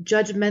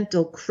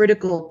judgmental,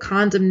 critical,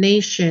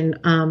 condemnation,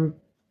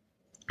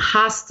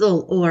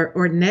 hostile,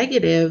 or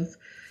negative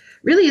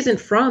really isn't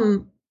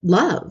from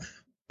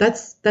love.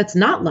 That's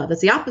not love.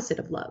 That's the opposite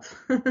of love.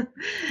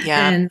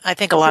 Yeah, and I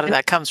think a so lot of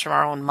that comes from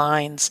our own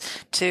minds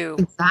too.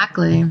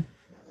 exactly.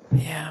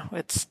 Yeah,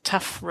 it's a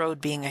tough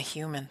road being a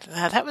human.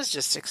 That was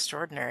just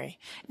extraordinary.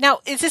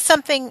 Now, is this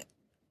something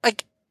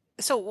like,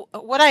 so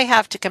what I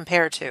have to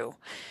compare to,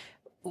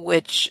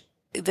 which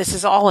this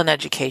is all an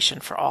education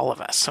for all of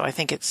us. So I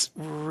think it's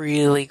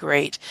really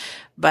great.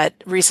 But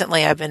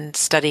recently I've been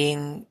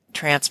studying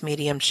trance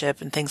mediumship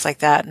and things like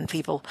that. And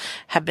people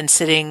have been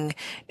sitting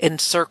in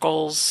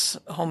circles,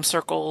 home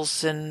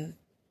circles, and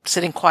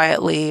sitting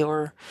quietly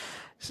or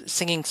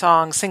singing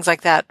songs, things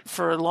like that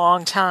for a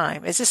long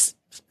time. Is this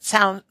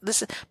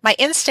this, my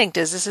instinct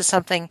is this is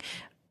something,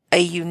 a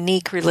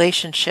unique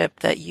relationship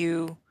that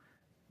you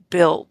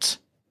built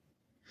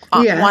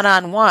Yes. one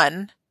on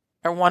one.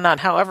 or one on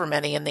however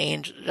many in the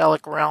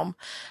angelic realm.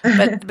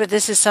 But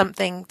this is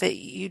something that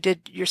you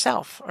did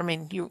yourself. I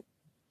mean,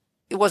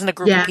 it wasn't a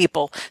group of Yeah,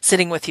 people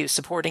sitting with you,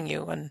 supporting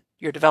you and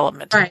your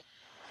development. right.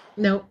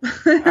 Nope.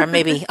 Or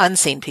maybe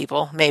unseen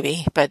people,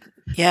 maybe, but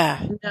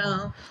yeah.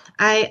 No.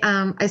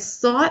 I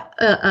sought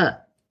a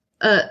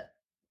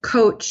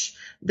coach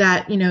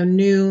that,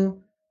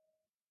 knew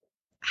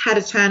how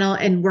to channel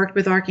and worked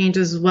with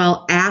archangels as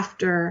well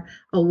after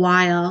a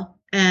while.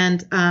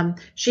 And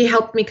she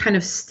helped me kind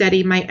of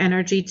steady my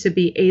energy to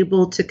be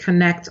able to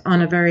connect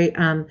on a very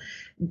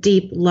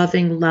deep,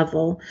 loving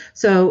level.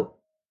 So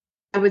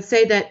I would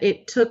say that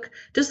it took,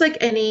 just like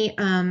any,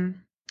 a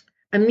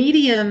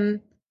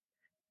medium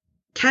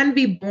can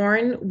be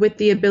born with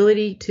the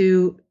ability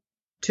to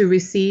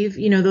receive,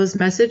 those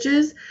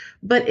messages,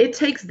 but it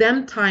takes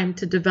them time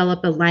to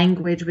develop a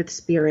language with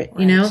spirit.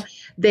 Right.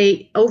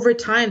 They, over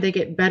time, they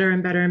get better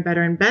and better and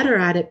better and better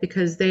at it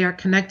because they are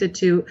connected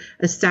to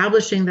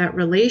establishing that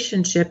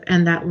relationship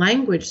and that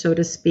language, so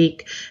to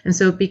speak. And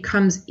so it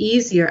becomes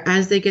easier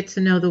as they get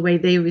to know the way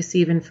they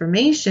receive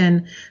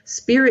information.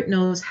 Spirit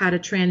knows how to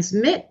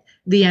transmit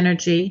the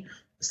energy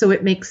so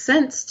it makes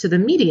sense to the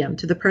medium,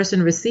 to the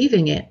person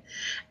receiving it.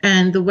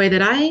 And the way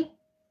that I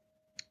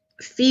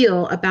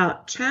feel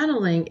about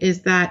channeling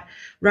is that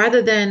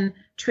rather than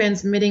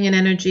transmitting an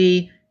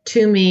energy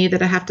to me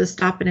that I have to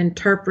stop and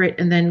interpret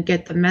and then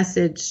get the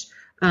message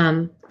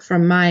from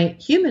my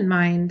human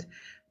mind,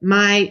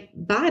 my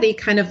body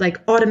kind of like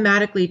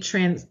automatically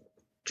translates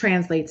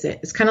it.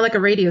 It's kind of like a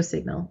radio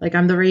signal. Like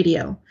I'm the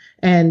radio,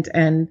 and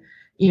I'm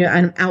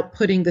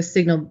outputting the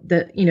signal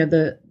that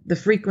the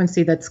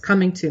frequency that's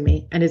coming to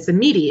me, and it's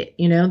immediate.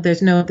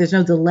 There's no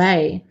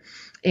delay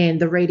in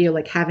the radio,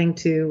 like having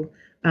to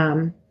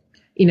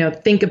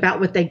think about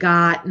what they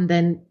got and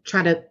then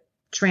try to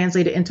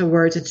translate it into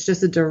words. It's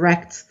just a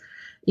direct,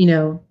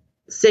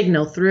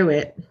 signal through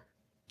it.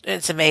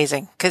 It's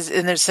amazing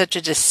and there's such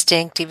a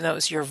distinct, even though it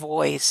was your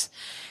voice,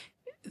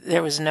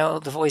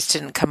 the voice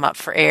didn't come up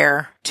for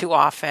air too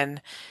often.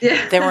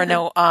 Yeah. There were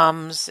no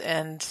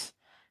and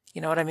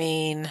you know what I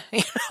mean?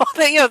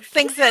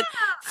 Things that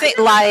things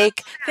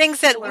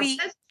that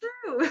That's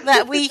true.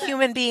 that we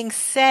human beings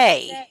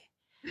say.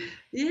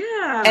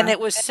 Yeah. And it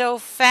was so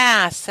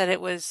fast that it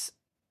was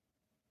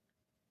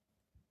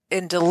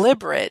and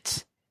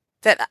deliberate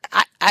that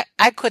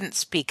I couldn't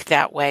speak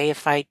that way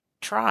if I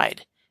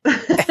tried.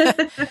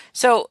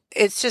 So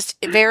it's just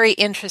very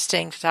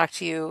interesting to talk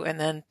to you and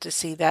then to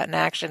see that in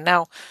action.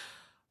 Now,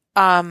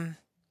 I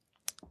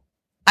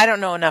don't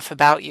know enough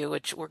about you,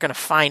 which we're going to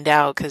find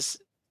out because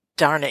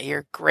darn it,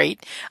 you're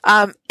great.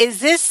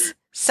 Is this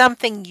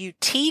something you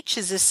teach?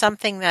 Is this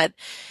something that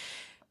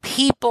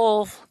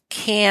people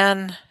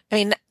can, I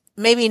mean,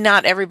 maybe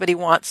not everybody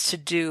wants to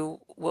do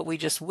what we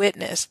just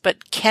witnessed,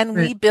 but can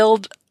we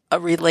build a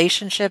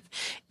relationship,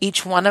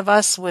 each one of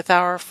us, with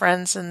our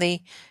friends in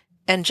the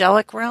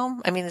angelic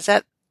realm? I mean, is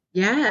that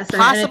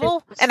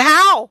possible? And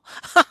how?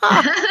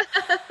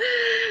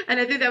 And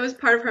I think that was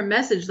part of her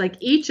message. Like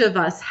each of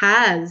us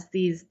has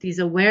these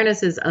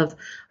awarenesses of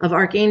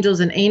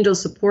archangels and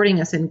angels supporting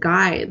us and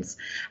guides.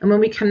 And when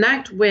we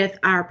connect with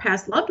our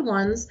past loved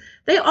ones,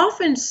 they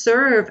often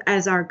serve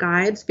as our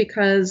guides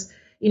because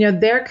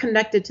they're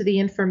connected to the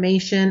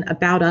information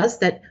about us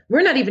that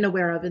we're not even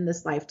aware of in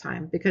this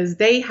lifetime because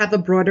they have a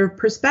broader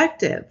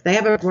perspective. They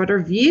have a broader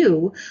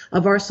view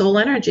of our soul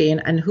energy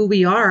and who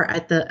we are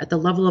at the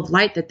level of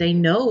light that they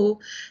know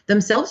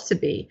themselves to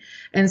be.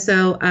 And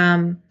so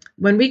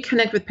when we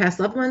connect with past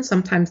loved ones,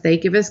 sometimes they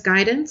give us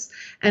guidance.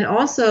 And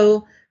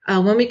also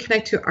when we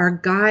connect to our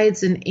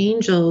guides and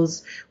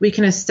angels, we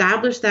can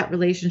establish that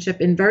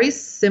relationship in very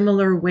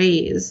similar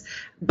ways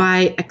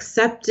by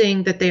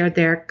accepting that they are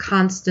there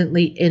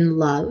constantly in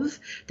love,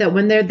 that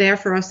when they're there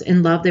for us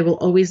in love, they will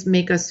always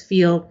make us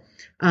feel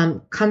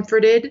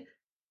comforted,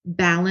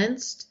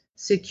 balanced,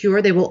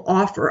 secure. They will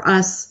offer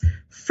us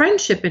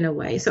friendship in a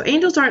way. So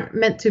angels aren't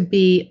meant to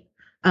be,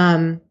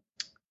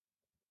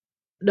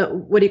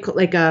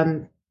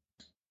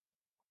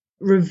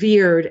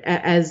 revered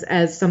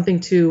as something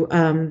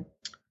to,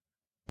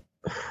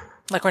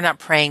 like we're not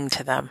praying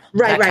to them.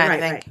 Right.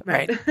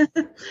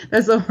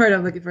 That's the word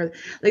I'm looking for.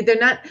 Like they're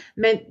not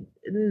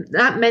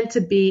meant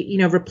to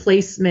be,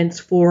 replacements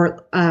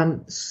for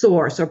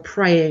source or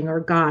praying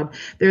or God.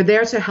 They're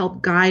there to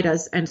help guide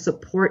us and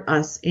support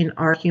us in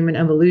our human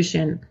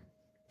evolution.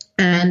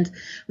 And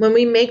when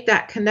we make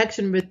that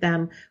connection with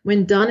them,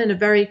 when done in a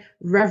very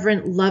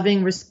reverent,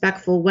 loving,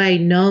 respectful way,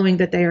 knowing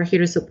that they are here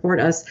to support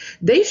us,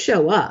 they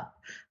show up.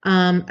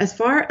 As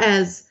far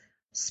as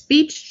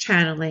speech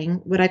channeling,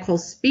 what I call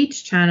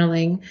speech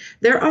channeling,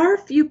 there are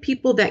a few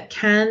people that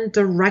can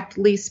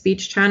directly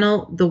speech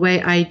channel the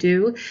way I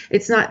do.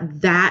 It's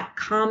not that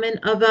common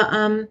of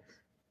a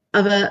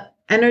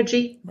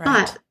energy,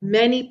 but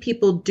many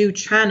people do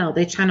channel.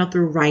 They channel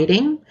through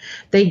writing.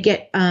 They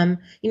get,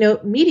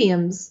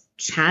 mediums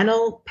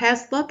channel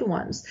past loved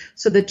ones.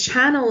 So the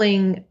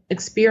channeling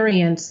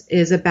experience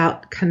is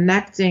about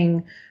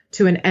connecting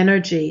to an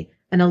energy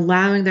and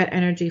allowing that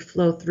energy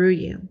flow through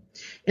you.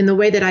 In the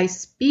way that I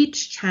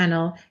speech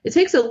channel, it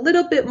takes a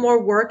little bit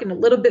more work and a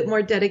little bit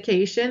more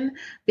dedication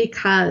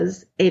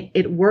because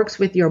it works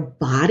with your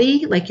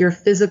body, like your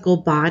physical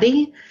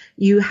body.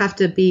 You have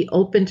to be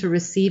open to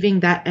receiving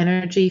that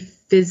energy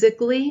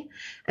physically.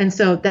 And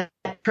so that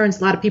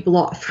turns a lot of people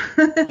off.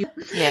 They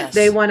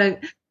Yes. want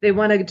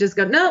to just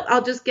go, no,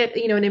 I'll just get,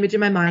 an image in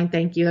my mind.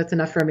 Thank you. That's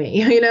enough for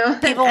me,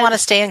 People want and to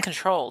stay in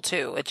control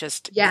too. It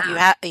just,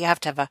 yeah, you have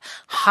to have a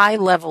high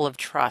level of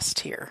trust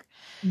here,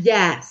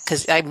 because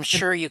yes. I'm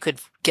sure you could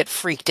get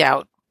freaked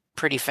out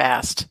pretty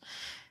fast.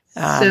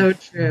 So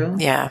true.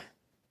 Yeah.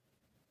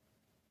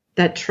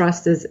 That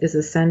trust is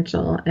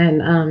essential.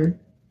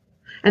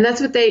 And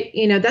that's what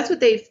that's what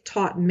they've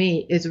taught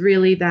me is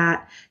really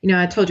that,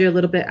 I told you a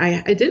little bit,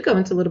 I did go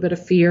into a little bit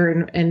of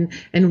fear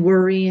and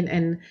worry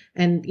and,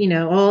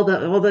 all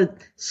the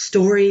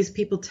stories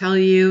people tell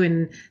you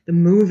and the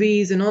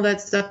movies and all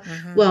that stuff.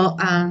 Mm-hmm. Well,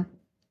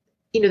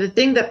 the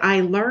thing that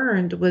I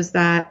learned was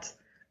that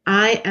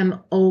I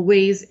am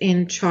always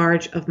in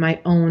charge of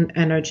my own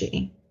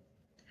energy.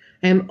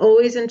 I am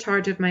always in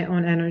charge of my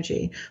own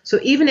energy. So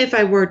even if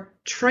I were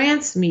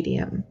trance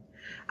medium,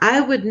 I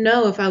would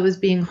know if I was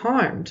being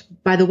harmed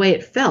by the way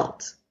it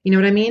felt. You know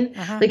what I mean?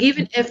 Mm-hmm. Like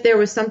even if there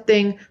was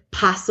something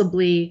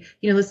possibly,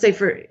 let's say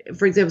for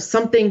example,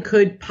 something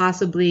could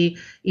possibly,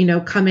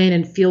 come in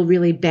and feel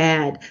really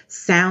bad,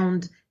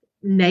 sound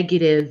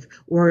negative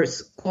or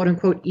quote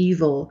unquote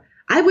evil.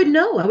 I would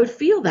know, I would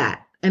feel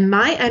that. And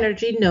my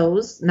energy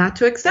knows not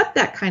to accept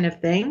that kind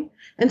of thing.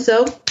 And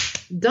so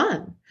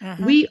done.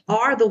 Mm-hmm. We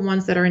are the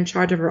ones that are in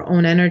charge of our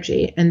own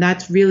energy. And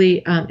that's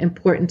really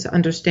important to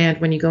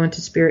understand when you go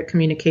into spirit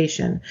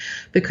communication,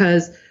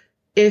 because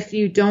if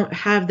you don't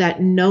have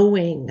that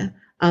knowing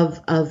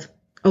of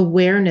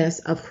awareness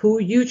of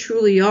who you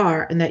truly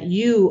are and that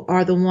you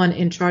are the one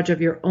in charge of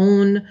your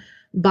own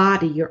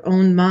body, your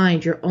own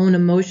mind, your own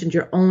emotions,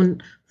 your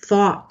own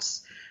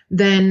thoughts,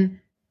 then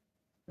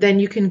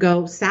you can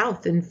go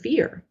south in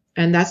fear.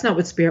 And that's not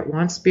what spirit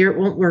wants. Spirit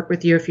won't work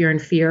with you if you're in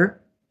fear.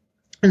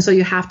 And so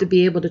you have to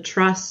be able to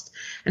trust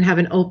and have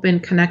an open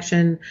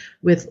connection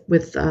with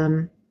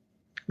the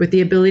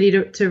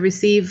ability to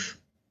receive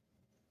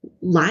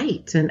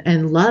light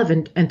and love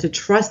and to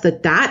trust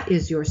that that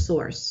is your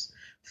source.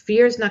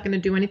 Fear is not going to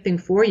do anything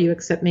for you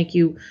except make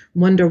you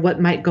wonder what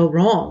might go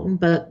wrong.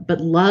 But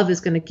love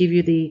is going to give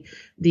you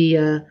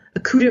the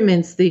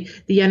accoutrements, the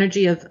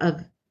energy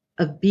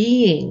of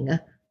being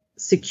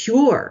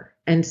secure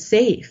and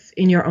safe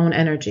in your own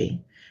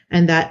energy.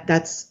 And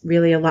that's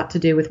really a lot to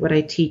do with what I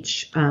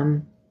teach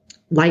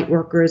light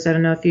workers. I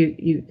don't know if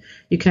you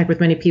connect with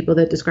many people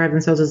that describe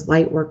themselves as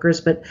light workers,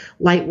 but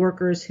light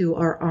workers who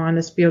are on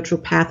a spiritual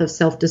path of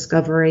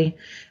self-discovery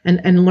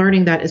and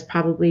learning that is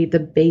probably the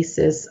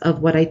basis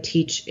of what I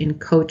teach in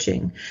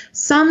coaching.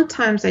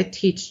 Sometimes I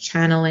teach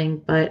channeling,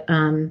 but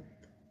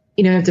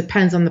it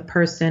depends on the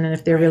person and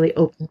if they're really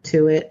open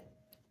to it.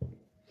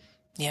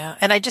 Yeah.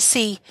 And I just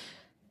see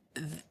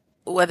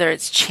whether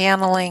it's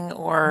channeling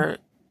or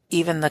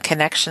even the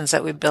connections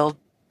that we build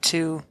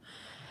to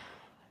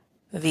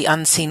the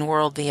unseen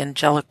world, the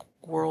angelic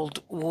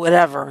world,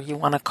 whatever you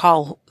want to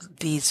call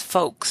these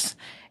folks.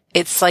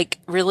 It's like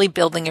really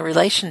building a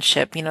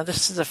relationship.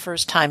 This is the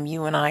first time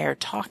you and I are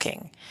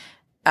talking.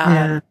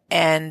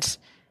 And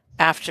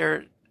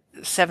after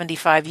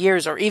 75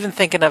 years, or even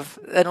thinking of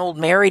an old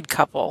married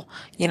couple,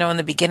 in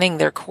the beginning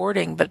they're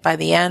courting, but by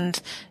the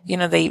end,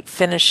 they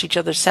finish each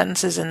other's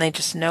sentences and they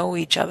just know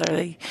each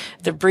other.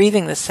 They're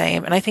breathing the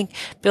same. And I think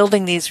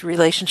building these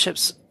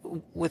relationships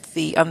with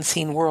the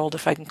unseen world,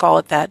 if I can call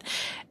it that,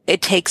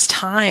 it takes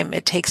time,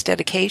 it takes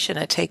dedication,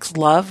 it takes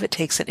love, it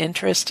takes an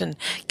interest in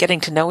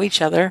getting to know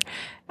each other.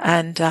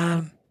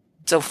 And,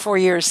 so 4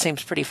 years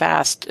seems pretty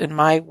fast in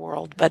my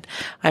world, but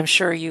I'm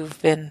sure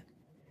you've been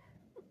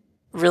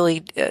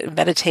really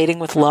meditating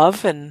with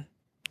love and,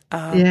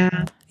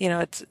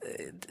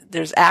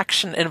 there's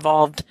action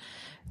involved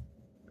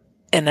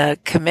in a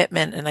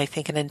commitment and I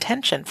think an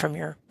intention from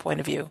your point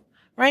of view,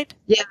 right?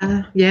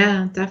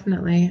 Yeah,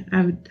 definitely.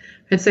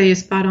 I'd say you're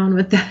spot on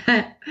with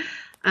that.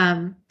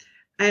 I'm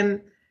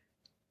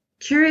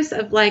curious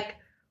of like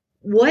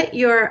what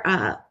your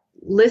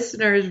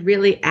listeners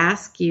really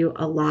ask you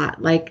a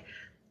lot. Like,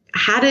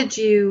 how did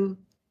you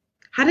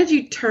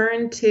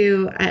turn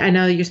to, I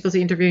know you're supposed to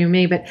be interviewing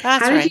me, but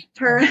That's how did right. you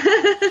turn,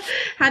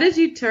 how did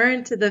you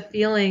turn to the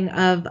feeling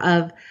of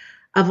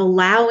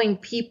allowing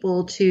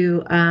people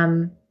to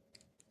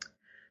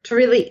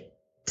really,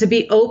 to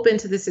be open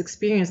to this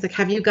experience? Like,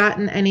 have you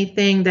gotten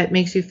anything that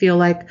makes you feel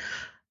like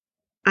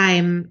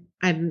I'm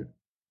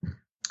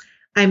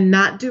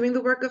not doing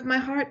the work of my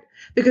heart?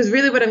 Because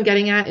really what I'm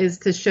getting at is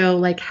to show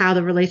like how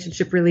the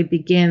relationship really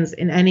begins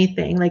in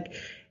anything. Like,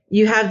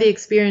 you have the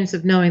experience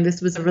of knowing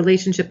this was a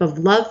relationship of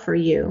love for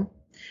you.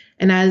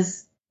 And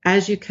as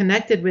you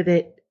connected with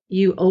it,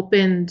 you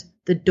opened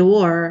the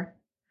door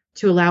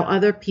to allow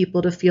other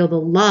people to feel the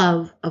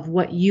love of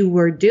what you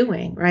were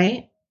doing,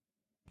 right?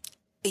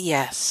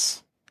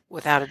 Yes,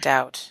 without a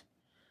doubt.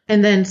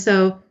 And then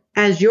so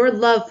as your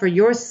love for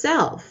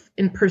yourself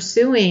in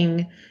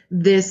pursuing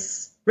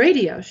this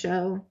radio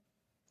show,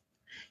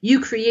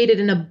 you created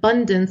an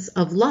abundance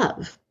of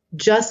love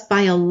just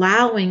by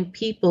allowing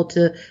people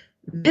to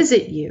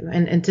visit you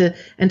and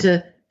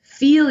to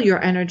feel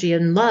your energy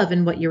and love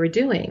in what you were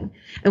doing.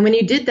 And when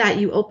you did that,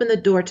 you opened the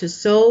door to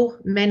so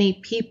many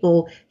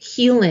people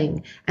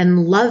healing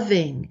and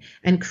loving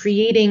and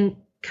creating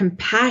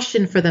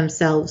compassion for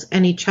themselves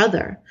and each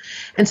other.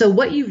 And so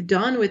what you've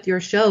done with your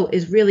show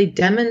is really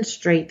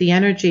demonstrate the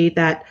energy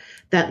that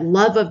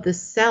love of the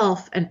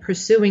self and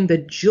pursuing the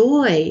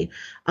joy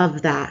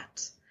of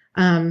that.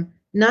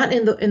 Not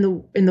in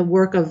the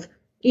work of,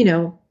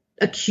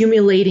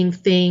 accumulating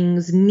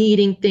things,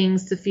 needing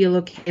things to feel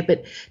okay,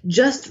 but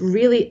just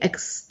really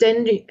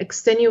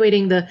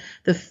extenuating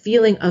the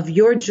feeling of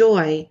your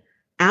joy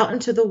out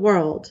into the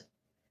world,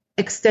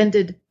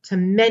 extended to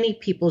many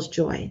people's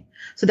joy.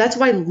 So that's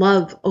why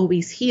love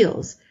always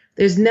heals.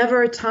 There's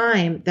never a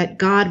time that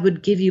God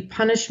would give you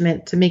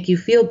punishment to make you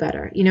feel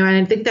better, and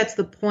I think that's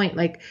the point.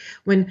 Like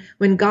when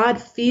God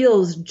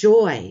feels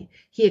joy,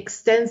 he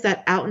extends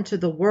that out into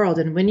the world.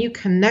 And when you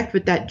connect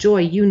with that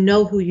joy, you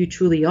know who you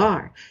truly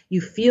are.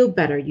 You feel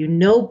better, you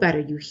know better,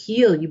 you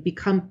heal, you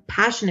become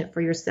passionate for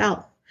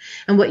yourself.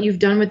 And what you've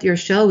done with your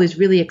show is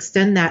really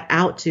extend that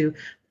out to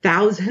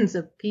thousands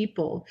of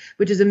people,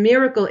 which is a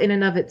miracle in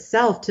and of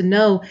itself to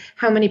know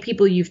how many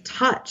people you've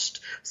touched.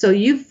 So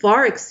you've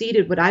far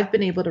exceeded what I've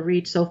been able to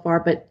reach so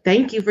far, but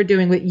thank you for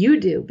doing what you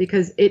do,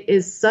 because it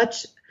is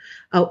such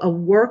a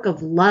work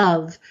of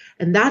love.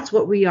 And that's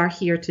what we are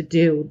here to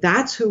do.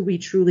 That's who we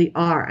truly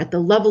are at the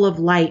level of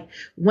light.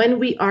 When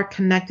we are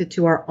connected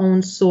to our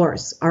own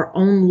source, our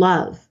own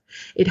love,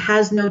 it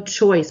has no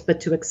choice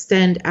but to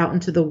extend out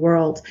into the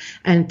world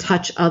and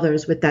touch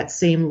others with that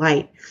same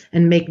light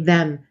and make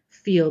them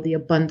feel the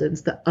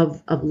abundance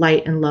of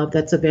light and love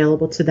that's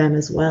available to them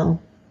as well.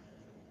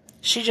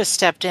 She just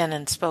stepped in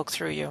and spoke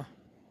through you.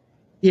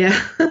 Yeah.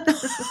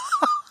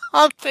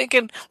 I'm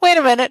thinking, wait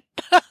a minute.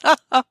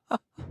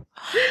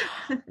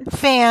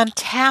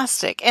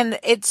 Fantastic. And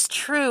it's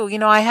true.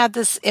 I had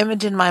this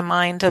image in my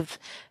mind of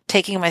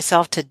taking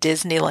myself to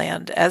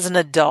Disneyland as an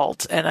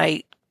adult, and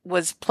I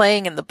was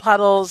playing in the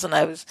puddles and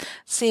I was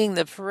seeing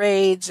the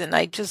parades and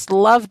I just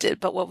loved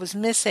it. But what was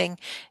missing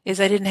is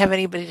I didn't have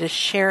anybody to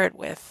share it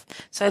with.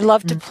 So I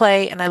love to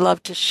play and I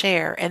love to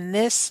share. And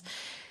this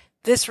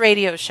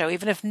radio show,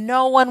 even if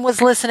no one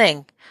was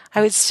listening,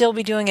 I would still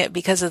be doing it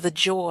because of the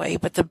joy.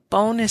 But the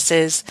bonus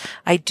is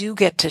I do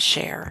get to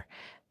share.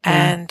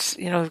 And,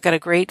 we've got a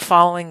great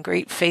following,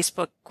 great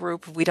Facebook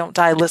group, We Don't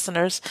Die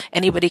listeners.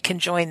 Anybody can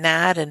join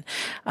that. And,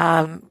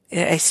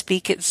 I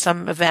speak at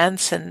some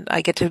events and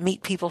I get to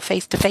meet people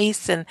face to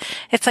face. And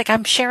it's like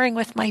I'm sharing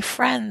with my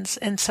friends.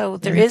 And so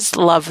there is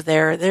love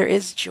there. There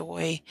is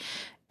joy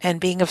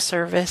and being of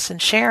service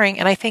and sharing.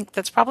 And I think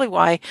that's probably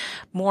why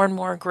more and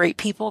more great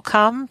people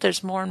come.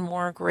 There's more and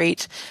more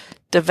great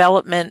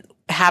development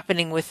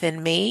happening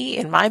within me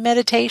in my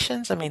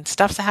meditations. I mean,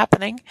 stuff's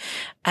happening.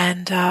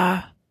 And,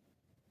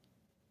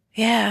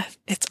 yeah,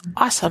 it's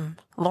awesome,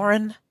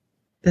 Lauren.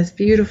 That's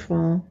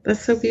beautiful. That's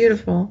so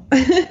beautiful.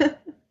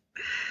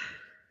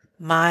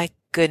 My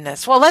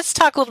goodness. Well, let's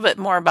talk a little bit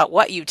more about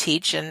what you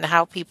teach and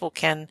how people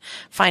can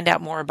find out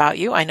more about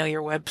you. I know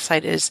your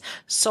website is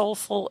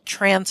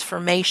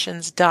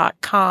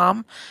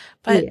soulfultransformations.com,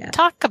 but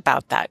talk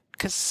about that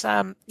because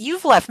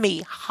you've left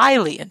me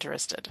highly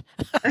interested.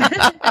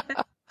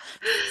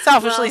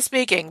 Selfishly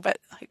speaking, but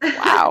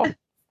wow.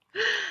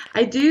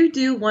 I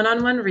do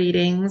one-on-one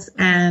readings,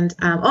 and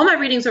all my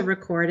readings are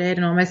recorded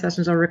and all my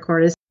sessions are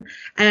recorded.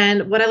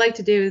 And what I like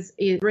to do is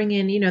bring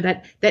in,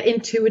 that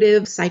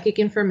intuitive psychic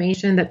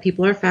information that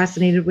people are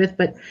fascinated with.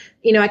 But,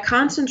 I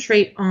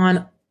concentrate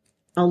on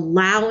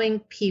allowing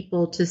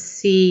people to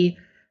see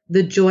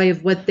the joy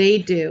of what they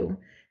do,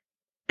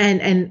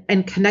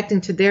 and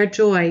connecting to their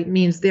joy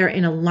means they're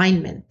in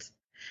alignment.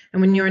 And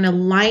when you're in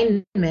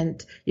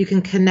alignment, you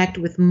can connect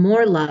with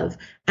more love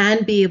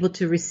and be able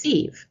to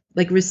receive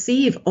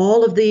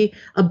all of the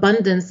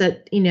abundance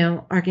that,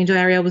 Archangel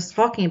Ariel was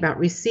talking about,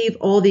 receive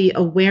all the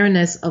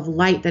awareness of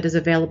light that is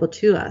available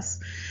to us.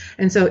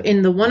 And so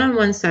in the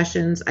one-on-one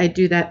sessions, I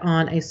do that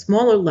on a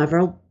smaller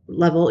level,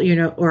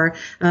 or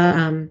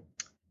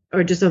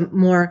just a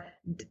more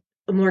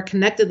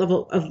connected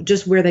level of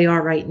just where they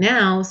are right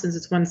now, since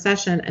it's one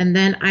session. And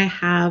then I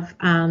have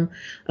a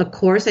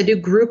course. I do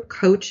group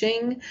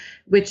coaching,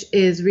 which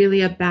is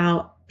really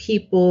about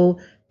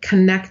people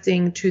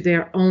connecting to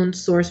their own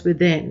source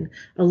within,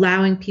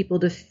 allowing people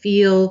to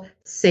feel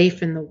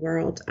safe in the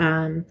world.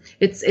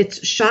 It's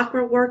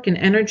chakra work and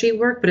energy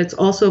work, but it's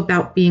also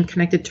about being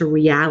connected to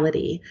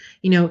reality,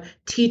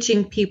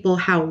 teaching people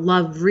how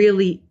love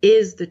really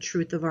is the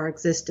truth of our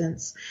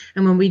existence.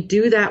 And when we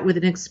do that with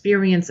an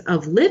experience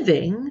of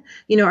living,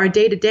 our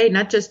day to day,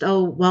 not just,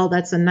 oh, well,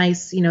 that's a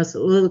nice,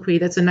 soliloquy,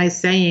 that's a nice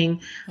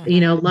saying,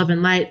 love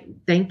and light,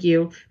 thank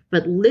you.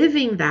 But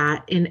living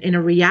that in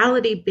a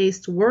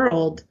reality-based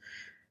world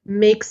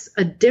makes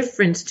a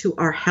difference to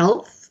our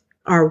health,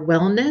 our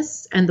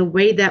wellness, and the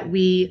way that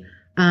we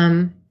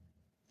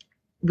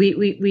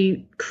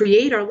we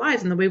create our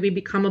lives, and the way we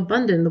become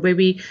abundant, the way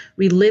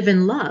we live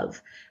in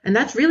love. And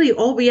that's really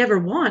all we ever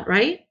want,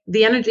 right?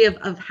 The energy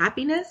of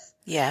happiness.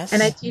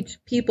 And I Yes. teach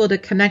people to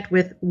connect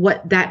with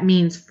what that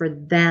means for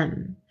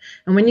them.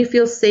 And when you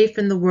feel safe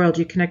in the world,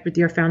 you connect with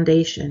your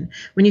foundation.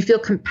 When you feel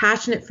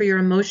compassionate for your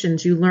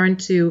emotions, you learn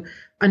to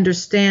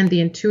understand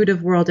the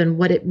intuitive world and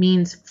what it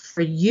means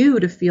for you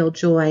to feel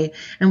joy,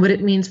 and what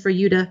it means for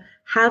you to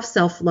have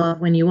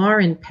self-love when you are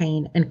in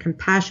pain, and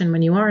compassion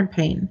when you are in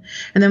pain.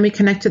 And then we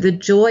connect to the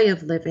joy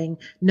of living,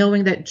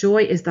 knowing that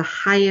joy is the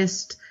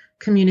highest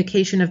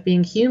communication of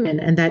being human,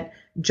 and that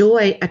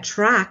joy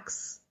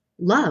attracts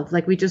love,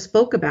 like we just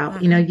spoke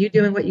about. You know, you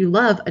doing what you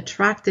love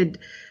attracted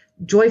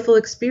joyful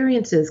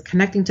experiences,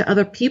 connecting to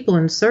other people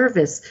in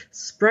service,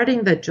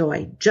 spreading the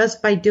joy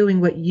just by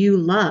doing what you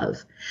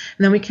love.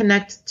 And then we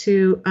connect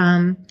to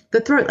the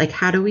throat, like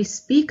how do we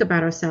speak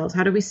about ourselves?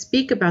 How do we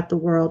speak about the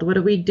world? What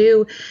do we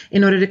do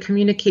in order to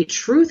communicate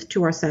truth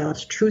to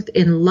ourselves, truth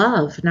in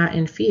love, not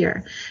in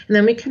fear? And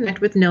then we connect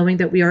with knowing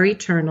that we are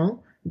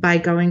eternal by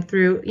going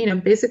through, you know,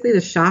 basically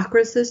the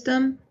chakra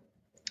system.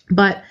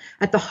 But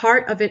at the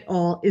heart of it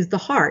all is the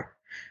heart.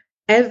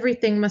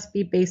 Everything must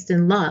be based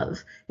in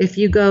love. If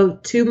you go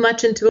too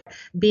much into it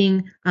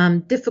being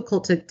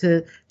difficult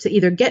to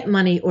either get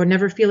money or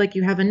never feel like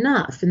you have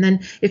enough, and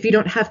then if you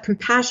don't have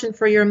compassion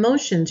for your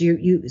emotions,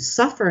 you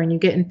suffer and you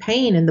get in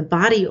pain, and the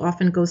body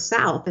often goes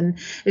south. And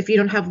if you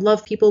don't have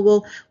love, people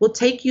will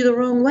take you the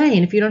wrong way.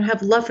 And if you don't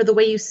have love for the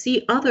way you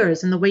see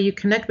others and the way you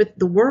connect with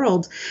the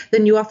world,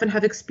 then you often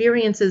have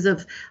experiences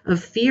of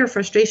fear,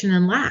 frustration,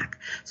 and lack.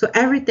 So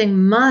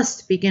everything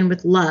must begin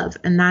with love,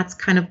 and that's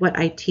kind of what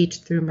I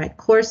teach through my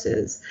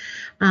courses.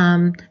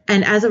 And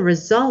as a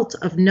result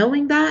of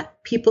knowing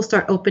that, people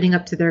start opening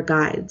up to their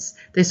guides.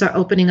 They start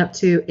opening up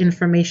to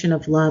information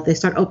of love. They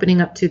start opening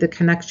up to the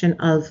connection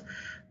of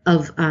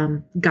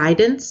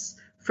guidance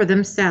for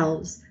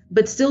themselves,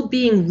 but still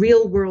being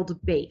real world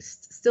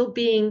based, still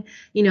being,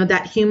 you know,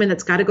 that human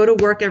that's got to go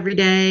to work every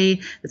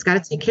day, that's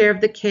got to take care of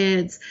the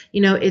kids.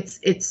 You know, it's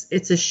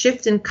a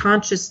shift in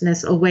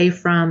consciousness away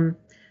from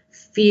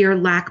fear,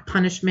 lack,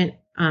 punishment,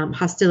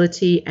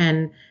 hostility,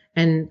 and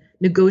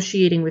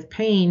negotiating with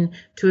pain,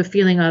 to a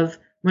feeling of,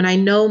 when I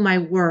know my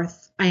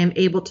worth, I am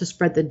able to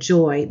spread the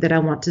joy that I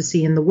want to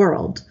see in the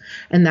world.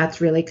 And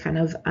that's really kind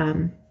of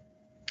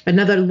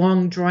another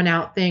long drawn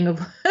out thing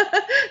of,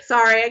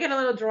 sorry, I get a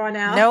little drawn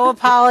out. No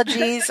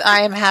apologies.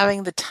 I am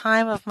having the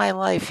time of my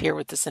life here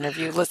with this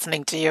interview,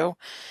 listening to you.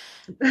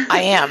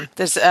 I am.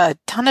 There's a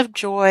ton of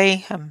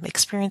joy I'm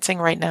experiencing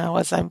right now,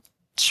 as I'm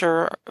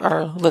sure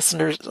our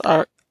listeners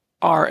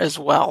are as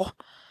well.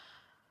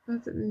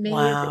 That's amazing.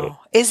 Wow.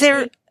 Is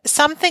there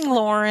something,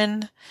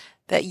 Lauren,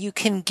 that you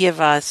can give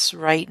us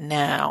right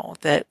now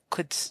that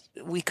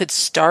we could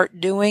start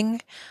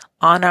doing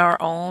on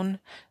our own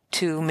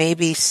to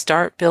maybe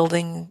start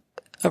building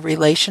a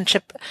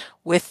relationship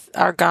with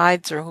our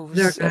guides, or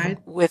who's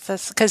with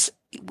us? Because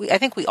I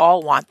think we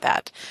all want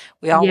that.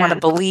 We all want to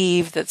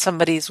believe that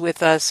somebody's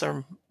with us,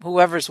 or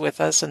whoever's with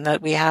us, and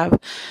that we have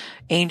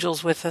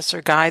angels with us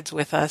or guides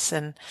with us.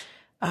 And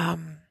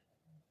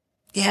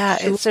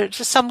is there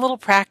just some little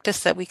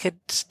practice that we could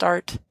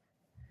start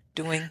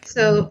doing?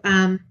 So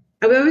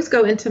I would always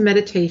go into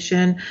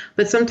meditation,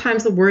 but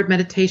sometimes the word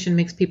meditation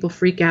makes people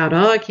freak out.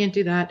 Oh, I can't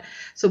do that.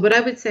 So what I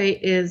would say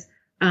is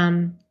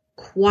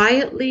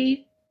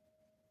quietly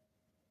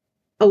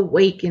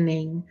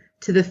awakening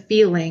to the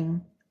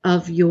feeling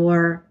of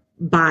your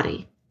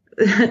body.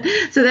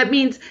 So that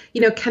means,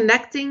 you know,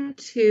 connecting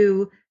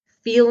to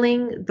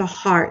feeling the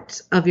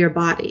heart of your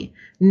body,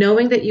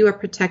 knowing that you are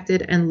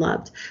protected and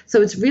loved.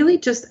 So it's really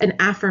just an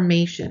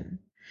affirmation.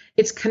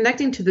 It's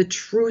connecting to the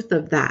truth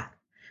of that.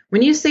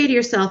 When you say to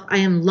yourself, I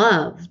am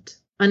loved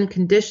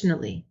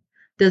unconditionally,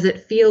 does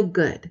it feel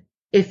good?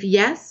 If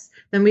yes,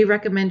 then we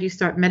recommend you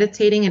start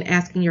meditating and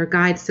asking your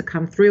guides to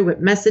come through with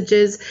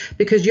messages,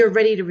 because you're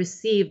ready to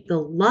receive the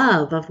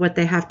love of what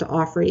they have to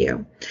offer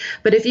you.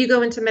 But if you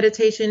go into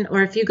meditation,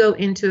 or if you go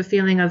into a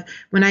feeling of,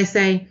 when I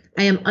say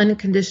I am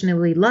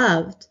unconditionally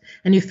loved,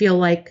 and you feel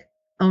like,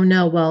 oh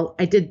no, well,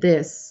 I did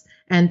this,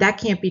 and that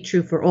can't be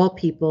true for all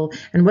people,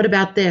 and what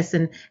about this?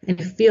 And you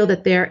feel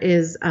that there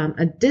is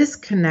a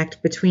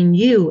disconnect between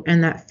you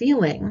and that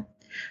feeling,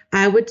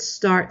 I would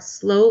start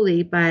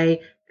slowly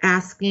by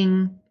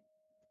asking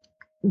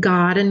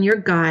God and your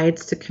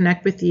guides to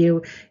connect with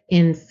you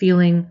in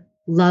feeling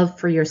love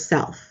for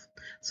yourself.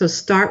 So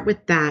start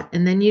with that,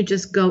 and then you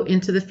just go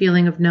into the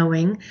feeling of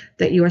knowing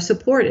that you are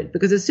supported.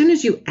 Because as soon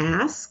as you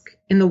ask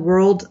in the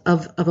world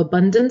of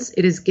abundance,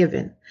 it is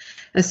given.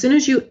 As soon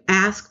as you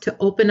ask to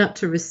open up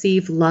to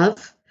receive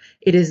love,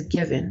 it is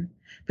given.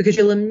 Because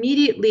you'll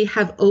immediately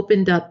have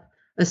opened up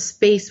a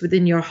space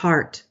within your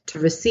heart to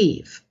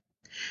receive.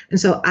 And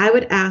so I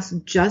would ask,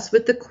 just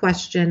with the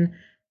question,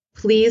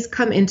 please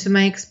come into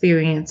my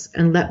experience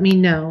and let me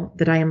know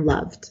that I am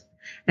loved.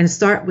 And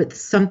start with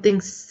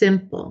something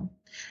simple,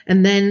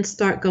 and then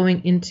start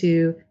going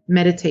into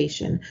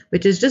meditation,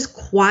 which is just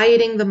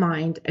quieting the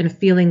mind and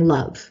feeling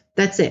love.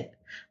 That's it.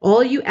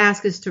 All you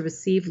ask is to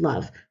receive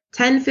love.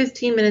 10,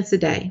 15 minutes a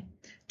day.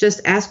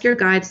 Just ask your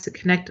guides to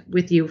connect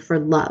with you for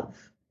love.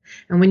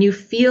 And when you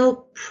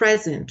feel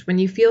present, when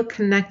you feel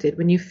connected,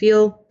 when you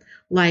feel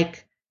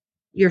like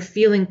you're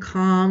feeling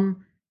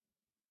calm,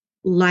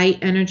 light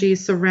energy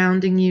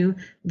surrounding you,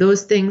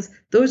 those things,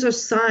 those are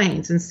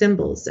signs and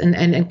symbols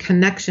and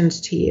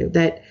connections to you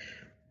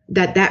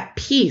that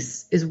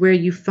peace is where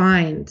you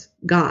find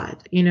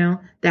God,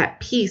 that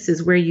peace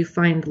is where you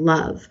find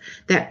love.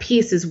 That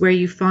peace is where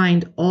you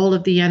find all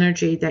of the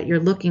energy that you're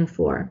looking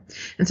for.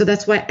 And so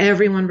that's why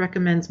everyone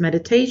recommends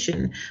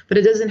meditation, but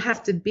it doesn't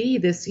have to be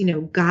this,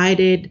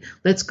 guided,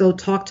 let's go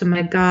talk to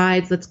my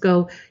guides. Let's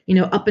go,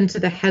 up into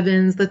the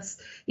heavens.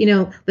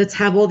 Let's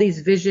have all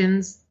these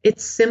visions.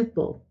 It's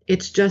simple.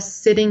 It's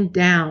just sitting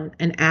down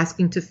and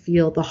asking to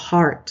feel the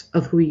heart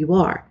of who you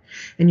are.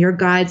 And your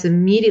guides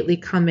immediately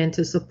come in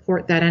to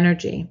support that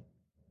energy.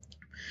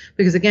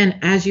 Because again,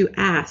 as you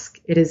ask,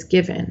 it is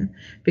given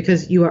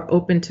because you are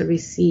open to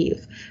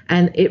receive.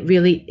 And it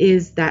really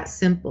is that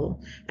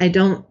simple. I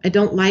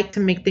don't like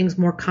to make things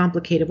more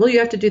complicated. Well, you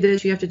have to do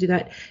this, you have to do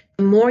that.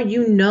 The more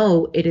you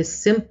know it is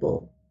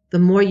simple, the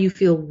more you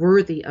feel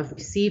worthy of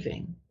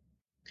receiving.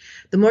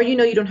 The more you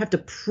know you don't have to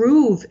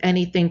prove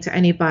anything to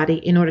anybody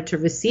in order to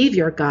receive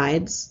your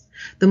guides,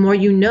 the more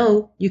you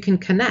know you can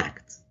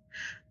connect.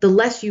 The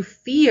less you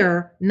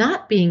fear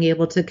not being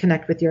able to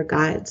connect with your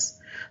guides.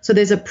 So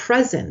there's a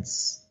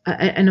presence,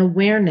 an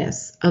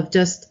awareness of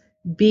just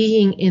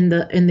being in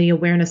the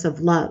awareness of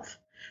love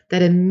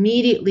that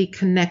immediately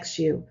connects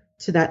you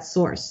to that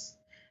source.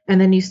 And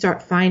then you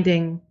start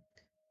finding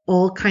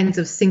all kinds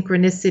of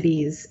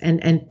synchronicities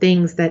and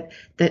things that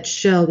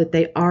show that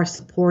they are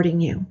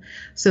supporting you.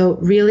 So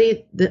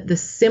really the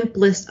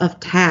simplest of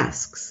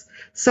tasks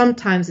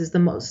sometimes is the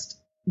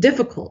most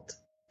difficult.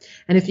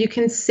 And if you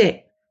can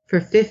sit for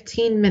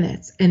 15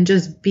 minutes and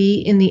just be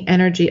in the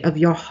energy of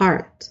your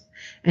heart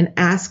and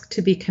ask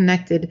to be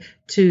connected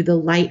to the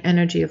light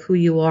energy of who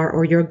you are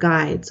or your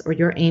guides or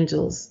your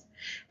angels,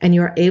 and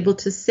you're able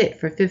to sit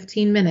for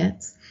 15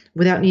 minutes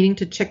without needing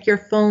to check your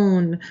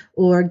phone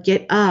or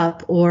get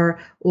up or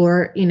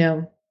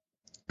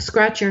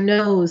scratch your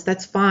nose,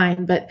 that's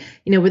fine. But,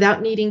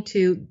 without needing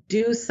to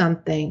do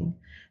something,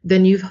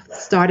 then you've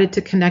started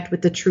to connect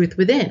with the truth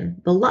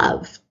within, the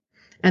love.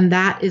 And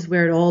that is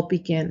where it all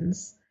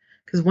begins.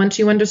 Because once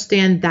you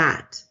understand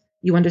that,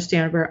 you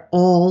understand where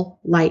all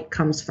light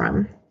comes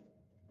from.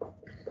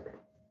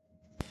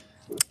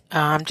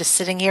 I'm just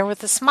sitting here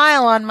with a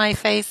smile on my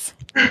face.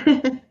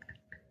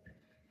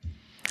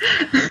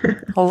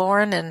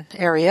 Lauren and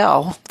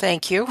Ariel,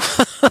 thank you.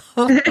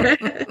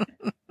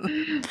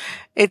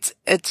 It's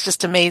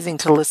just amazing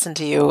to listen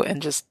to you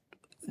and just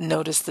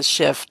notice the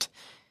shift.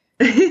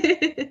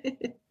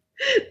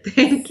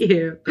 Thank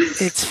you.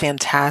 It's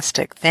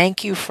fantastic.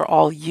 Thank you for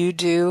all you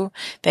do.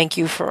 Thank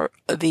you for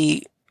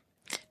the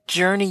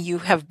journey you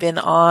have been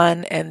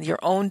on and your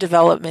own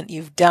development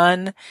you've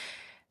done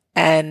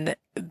and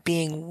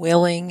being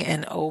willing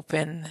and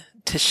open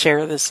to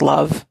share this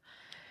love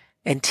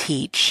and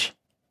teach.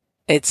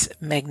 It's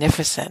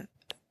magnificent.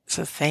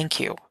 So thank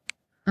you.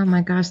 Oh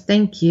my gosh,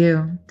 thank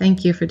you.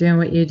 Thank you for doing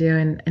what you do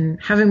and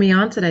having me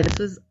on today. This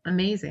was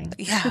amazing.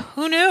 Yeah,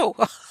 who knew?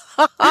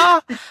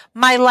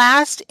 My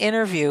last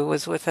interview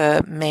was with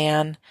a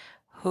man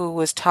who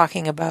was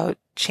talking about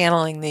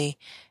channeling the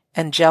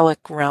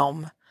angelic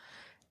realm.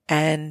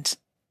 And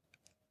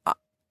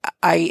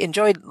I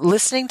enjoyed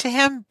listening to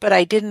him, but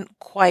I didn't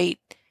quite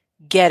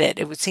get it.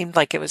 It seemed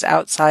like it was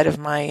outside of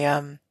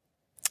my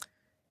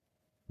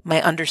my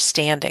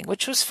understanding,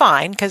 which was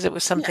fine because it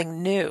was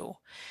something new.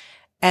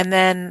 And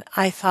then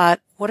I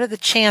thought, what are the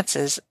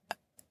chances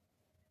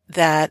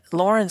that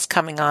Lauren's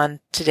coming on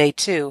today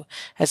too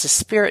as a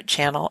spirit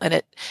channel?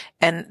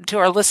 And to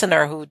our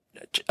listener who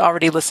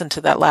already listened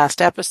to that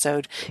last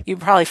episode, you're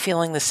probably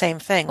feeling the same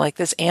thing. Like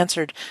this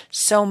answered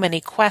so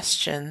many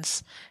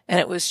questions, and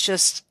it was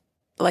just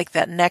like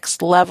that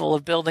next level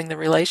of building the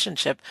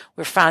relationship.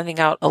 We're finding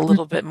out a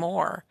little bit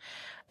more.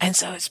 And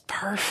so it's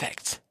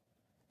perfect.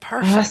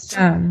 Perfect.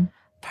 Awesome.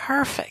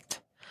 Perfect.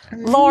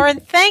 Lauren,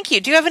 thank you.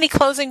 Do you have any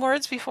closing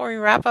words before we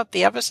wrap up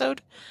the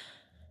episode?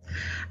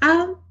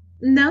 No.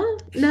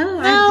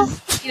 I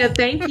just,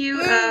 thank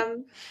you.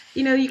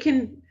 You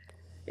can,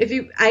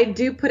 I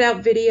do put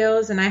out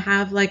videos and I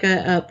have like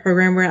a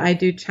program where I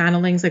do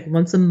channelings like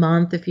once a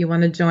month. If you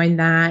want to join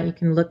that, you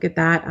can look at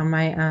that on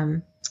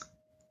my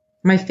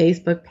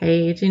Facebook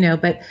page,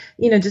 but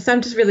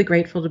I'm just really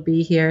grateful to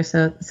be here.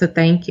 So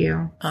thank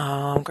you.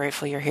 Oh, I'm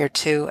grateful you're here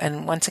too.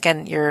 And once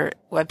again, your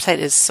website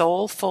is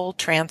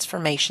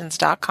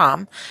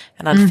soulfultransformations.com.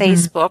 And on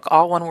Facebook,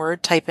 all one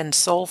word, type in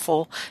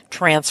Soulful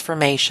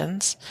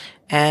Transformations.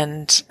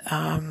 And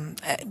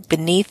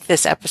beneath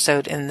this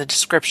episode in the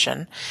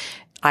description,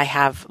 I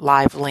have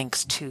live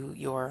links to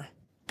your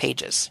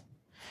pages.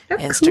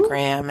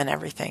 Instagram and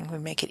everything. We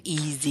make it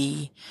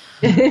easy.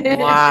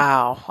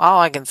 Wow. All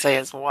I can say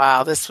is,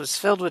 wow, this was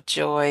filled with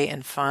joy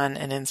and fun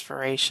and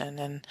inspiration.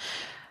 And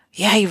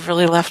yeah, you've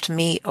really left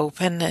me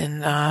open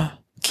and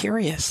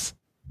curious.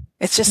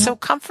 It's just so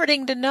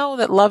comforting to know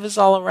that love is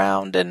all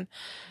around and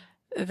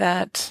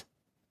that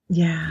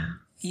Yeah.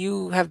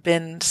 you have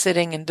been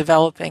sitting and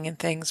developing and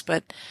things,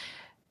 but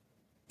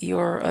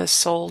you're a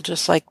soul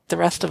just like the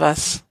rest of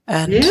us.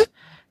 Yeah.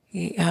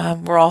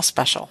 And we're all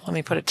special. Let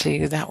me put it to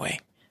you that way.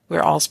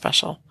 We're all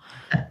special.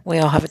 We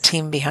all have a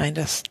team behind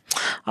us.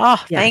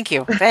 Oh, Yes. thank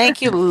you.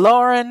 Thank you,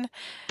 Lauren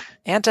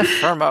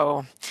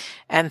Antuofermo.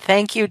 And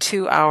thank you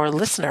to our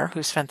listener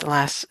who spent the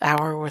last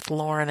hour with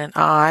Lauren and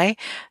I.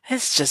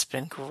 It's just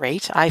been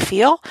great, I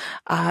feel.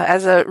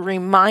 As a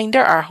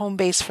reminder, our home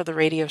base for the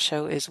radio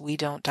show is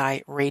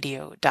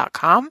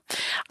WeDon'tDieRadio.com.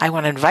 I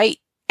want to invite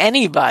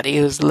anybody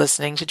who's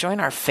listening to join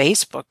our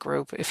Facebook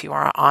group if you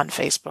are on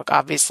Facebook,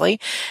 obviously.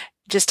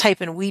 Just type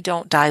in We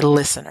Don't Die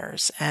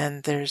Listeners,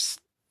 and there's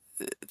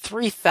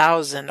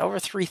over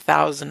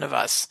 3,000 of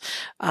us,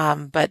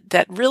 but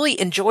that really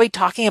enjoy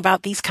talking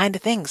about these kind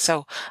of things.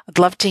 So I'd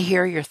love to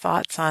hear your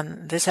thoughts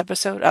on this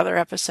episode, other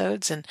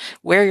episodes, and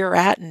where you're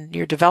at in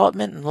your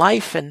development and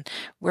life and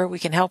where we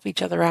can help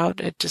each other out.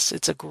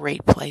 It's a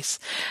great place.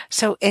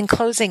 So in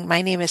closing,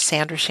 my name is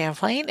Sandra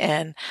Champlain,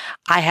 and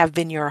I have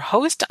been your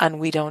host on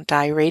We Don't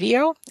Die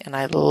Radio, and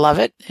I love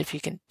it. If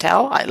you can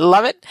tell, I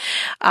love it.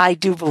 I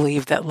do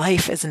believe that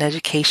life is an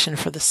education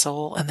for the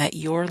soul and that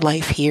your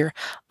life here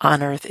on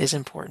earth is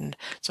important.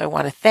 So I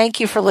want to thank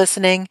you for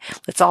listening.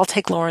 Let's all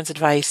take Lauren's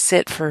advice,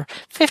 sit for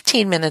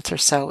 15 minutes or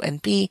so and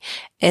be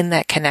in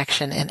that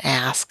connection and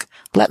ask,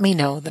 let me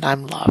know that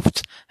I'm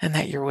loved and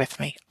that you're with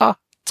me. Oh,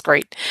 it's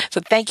great.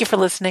 So thank you for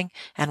listening,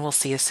 and we'll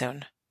see you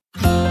soon.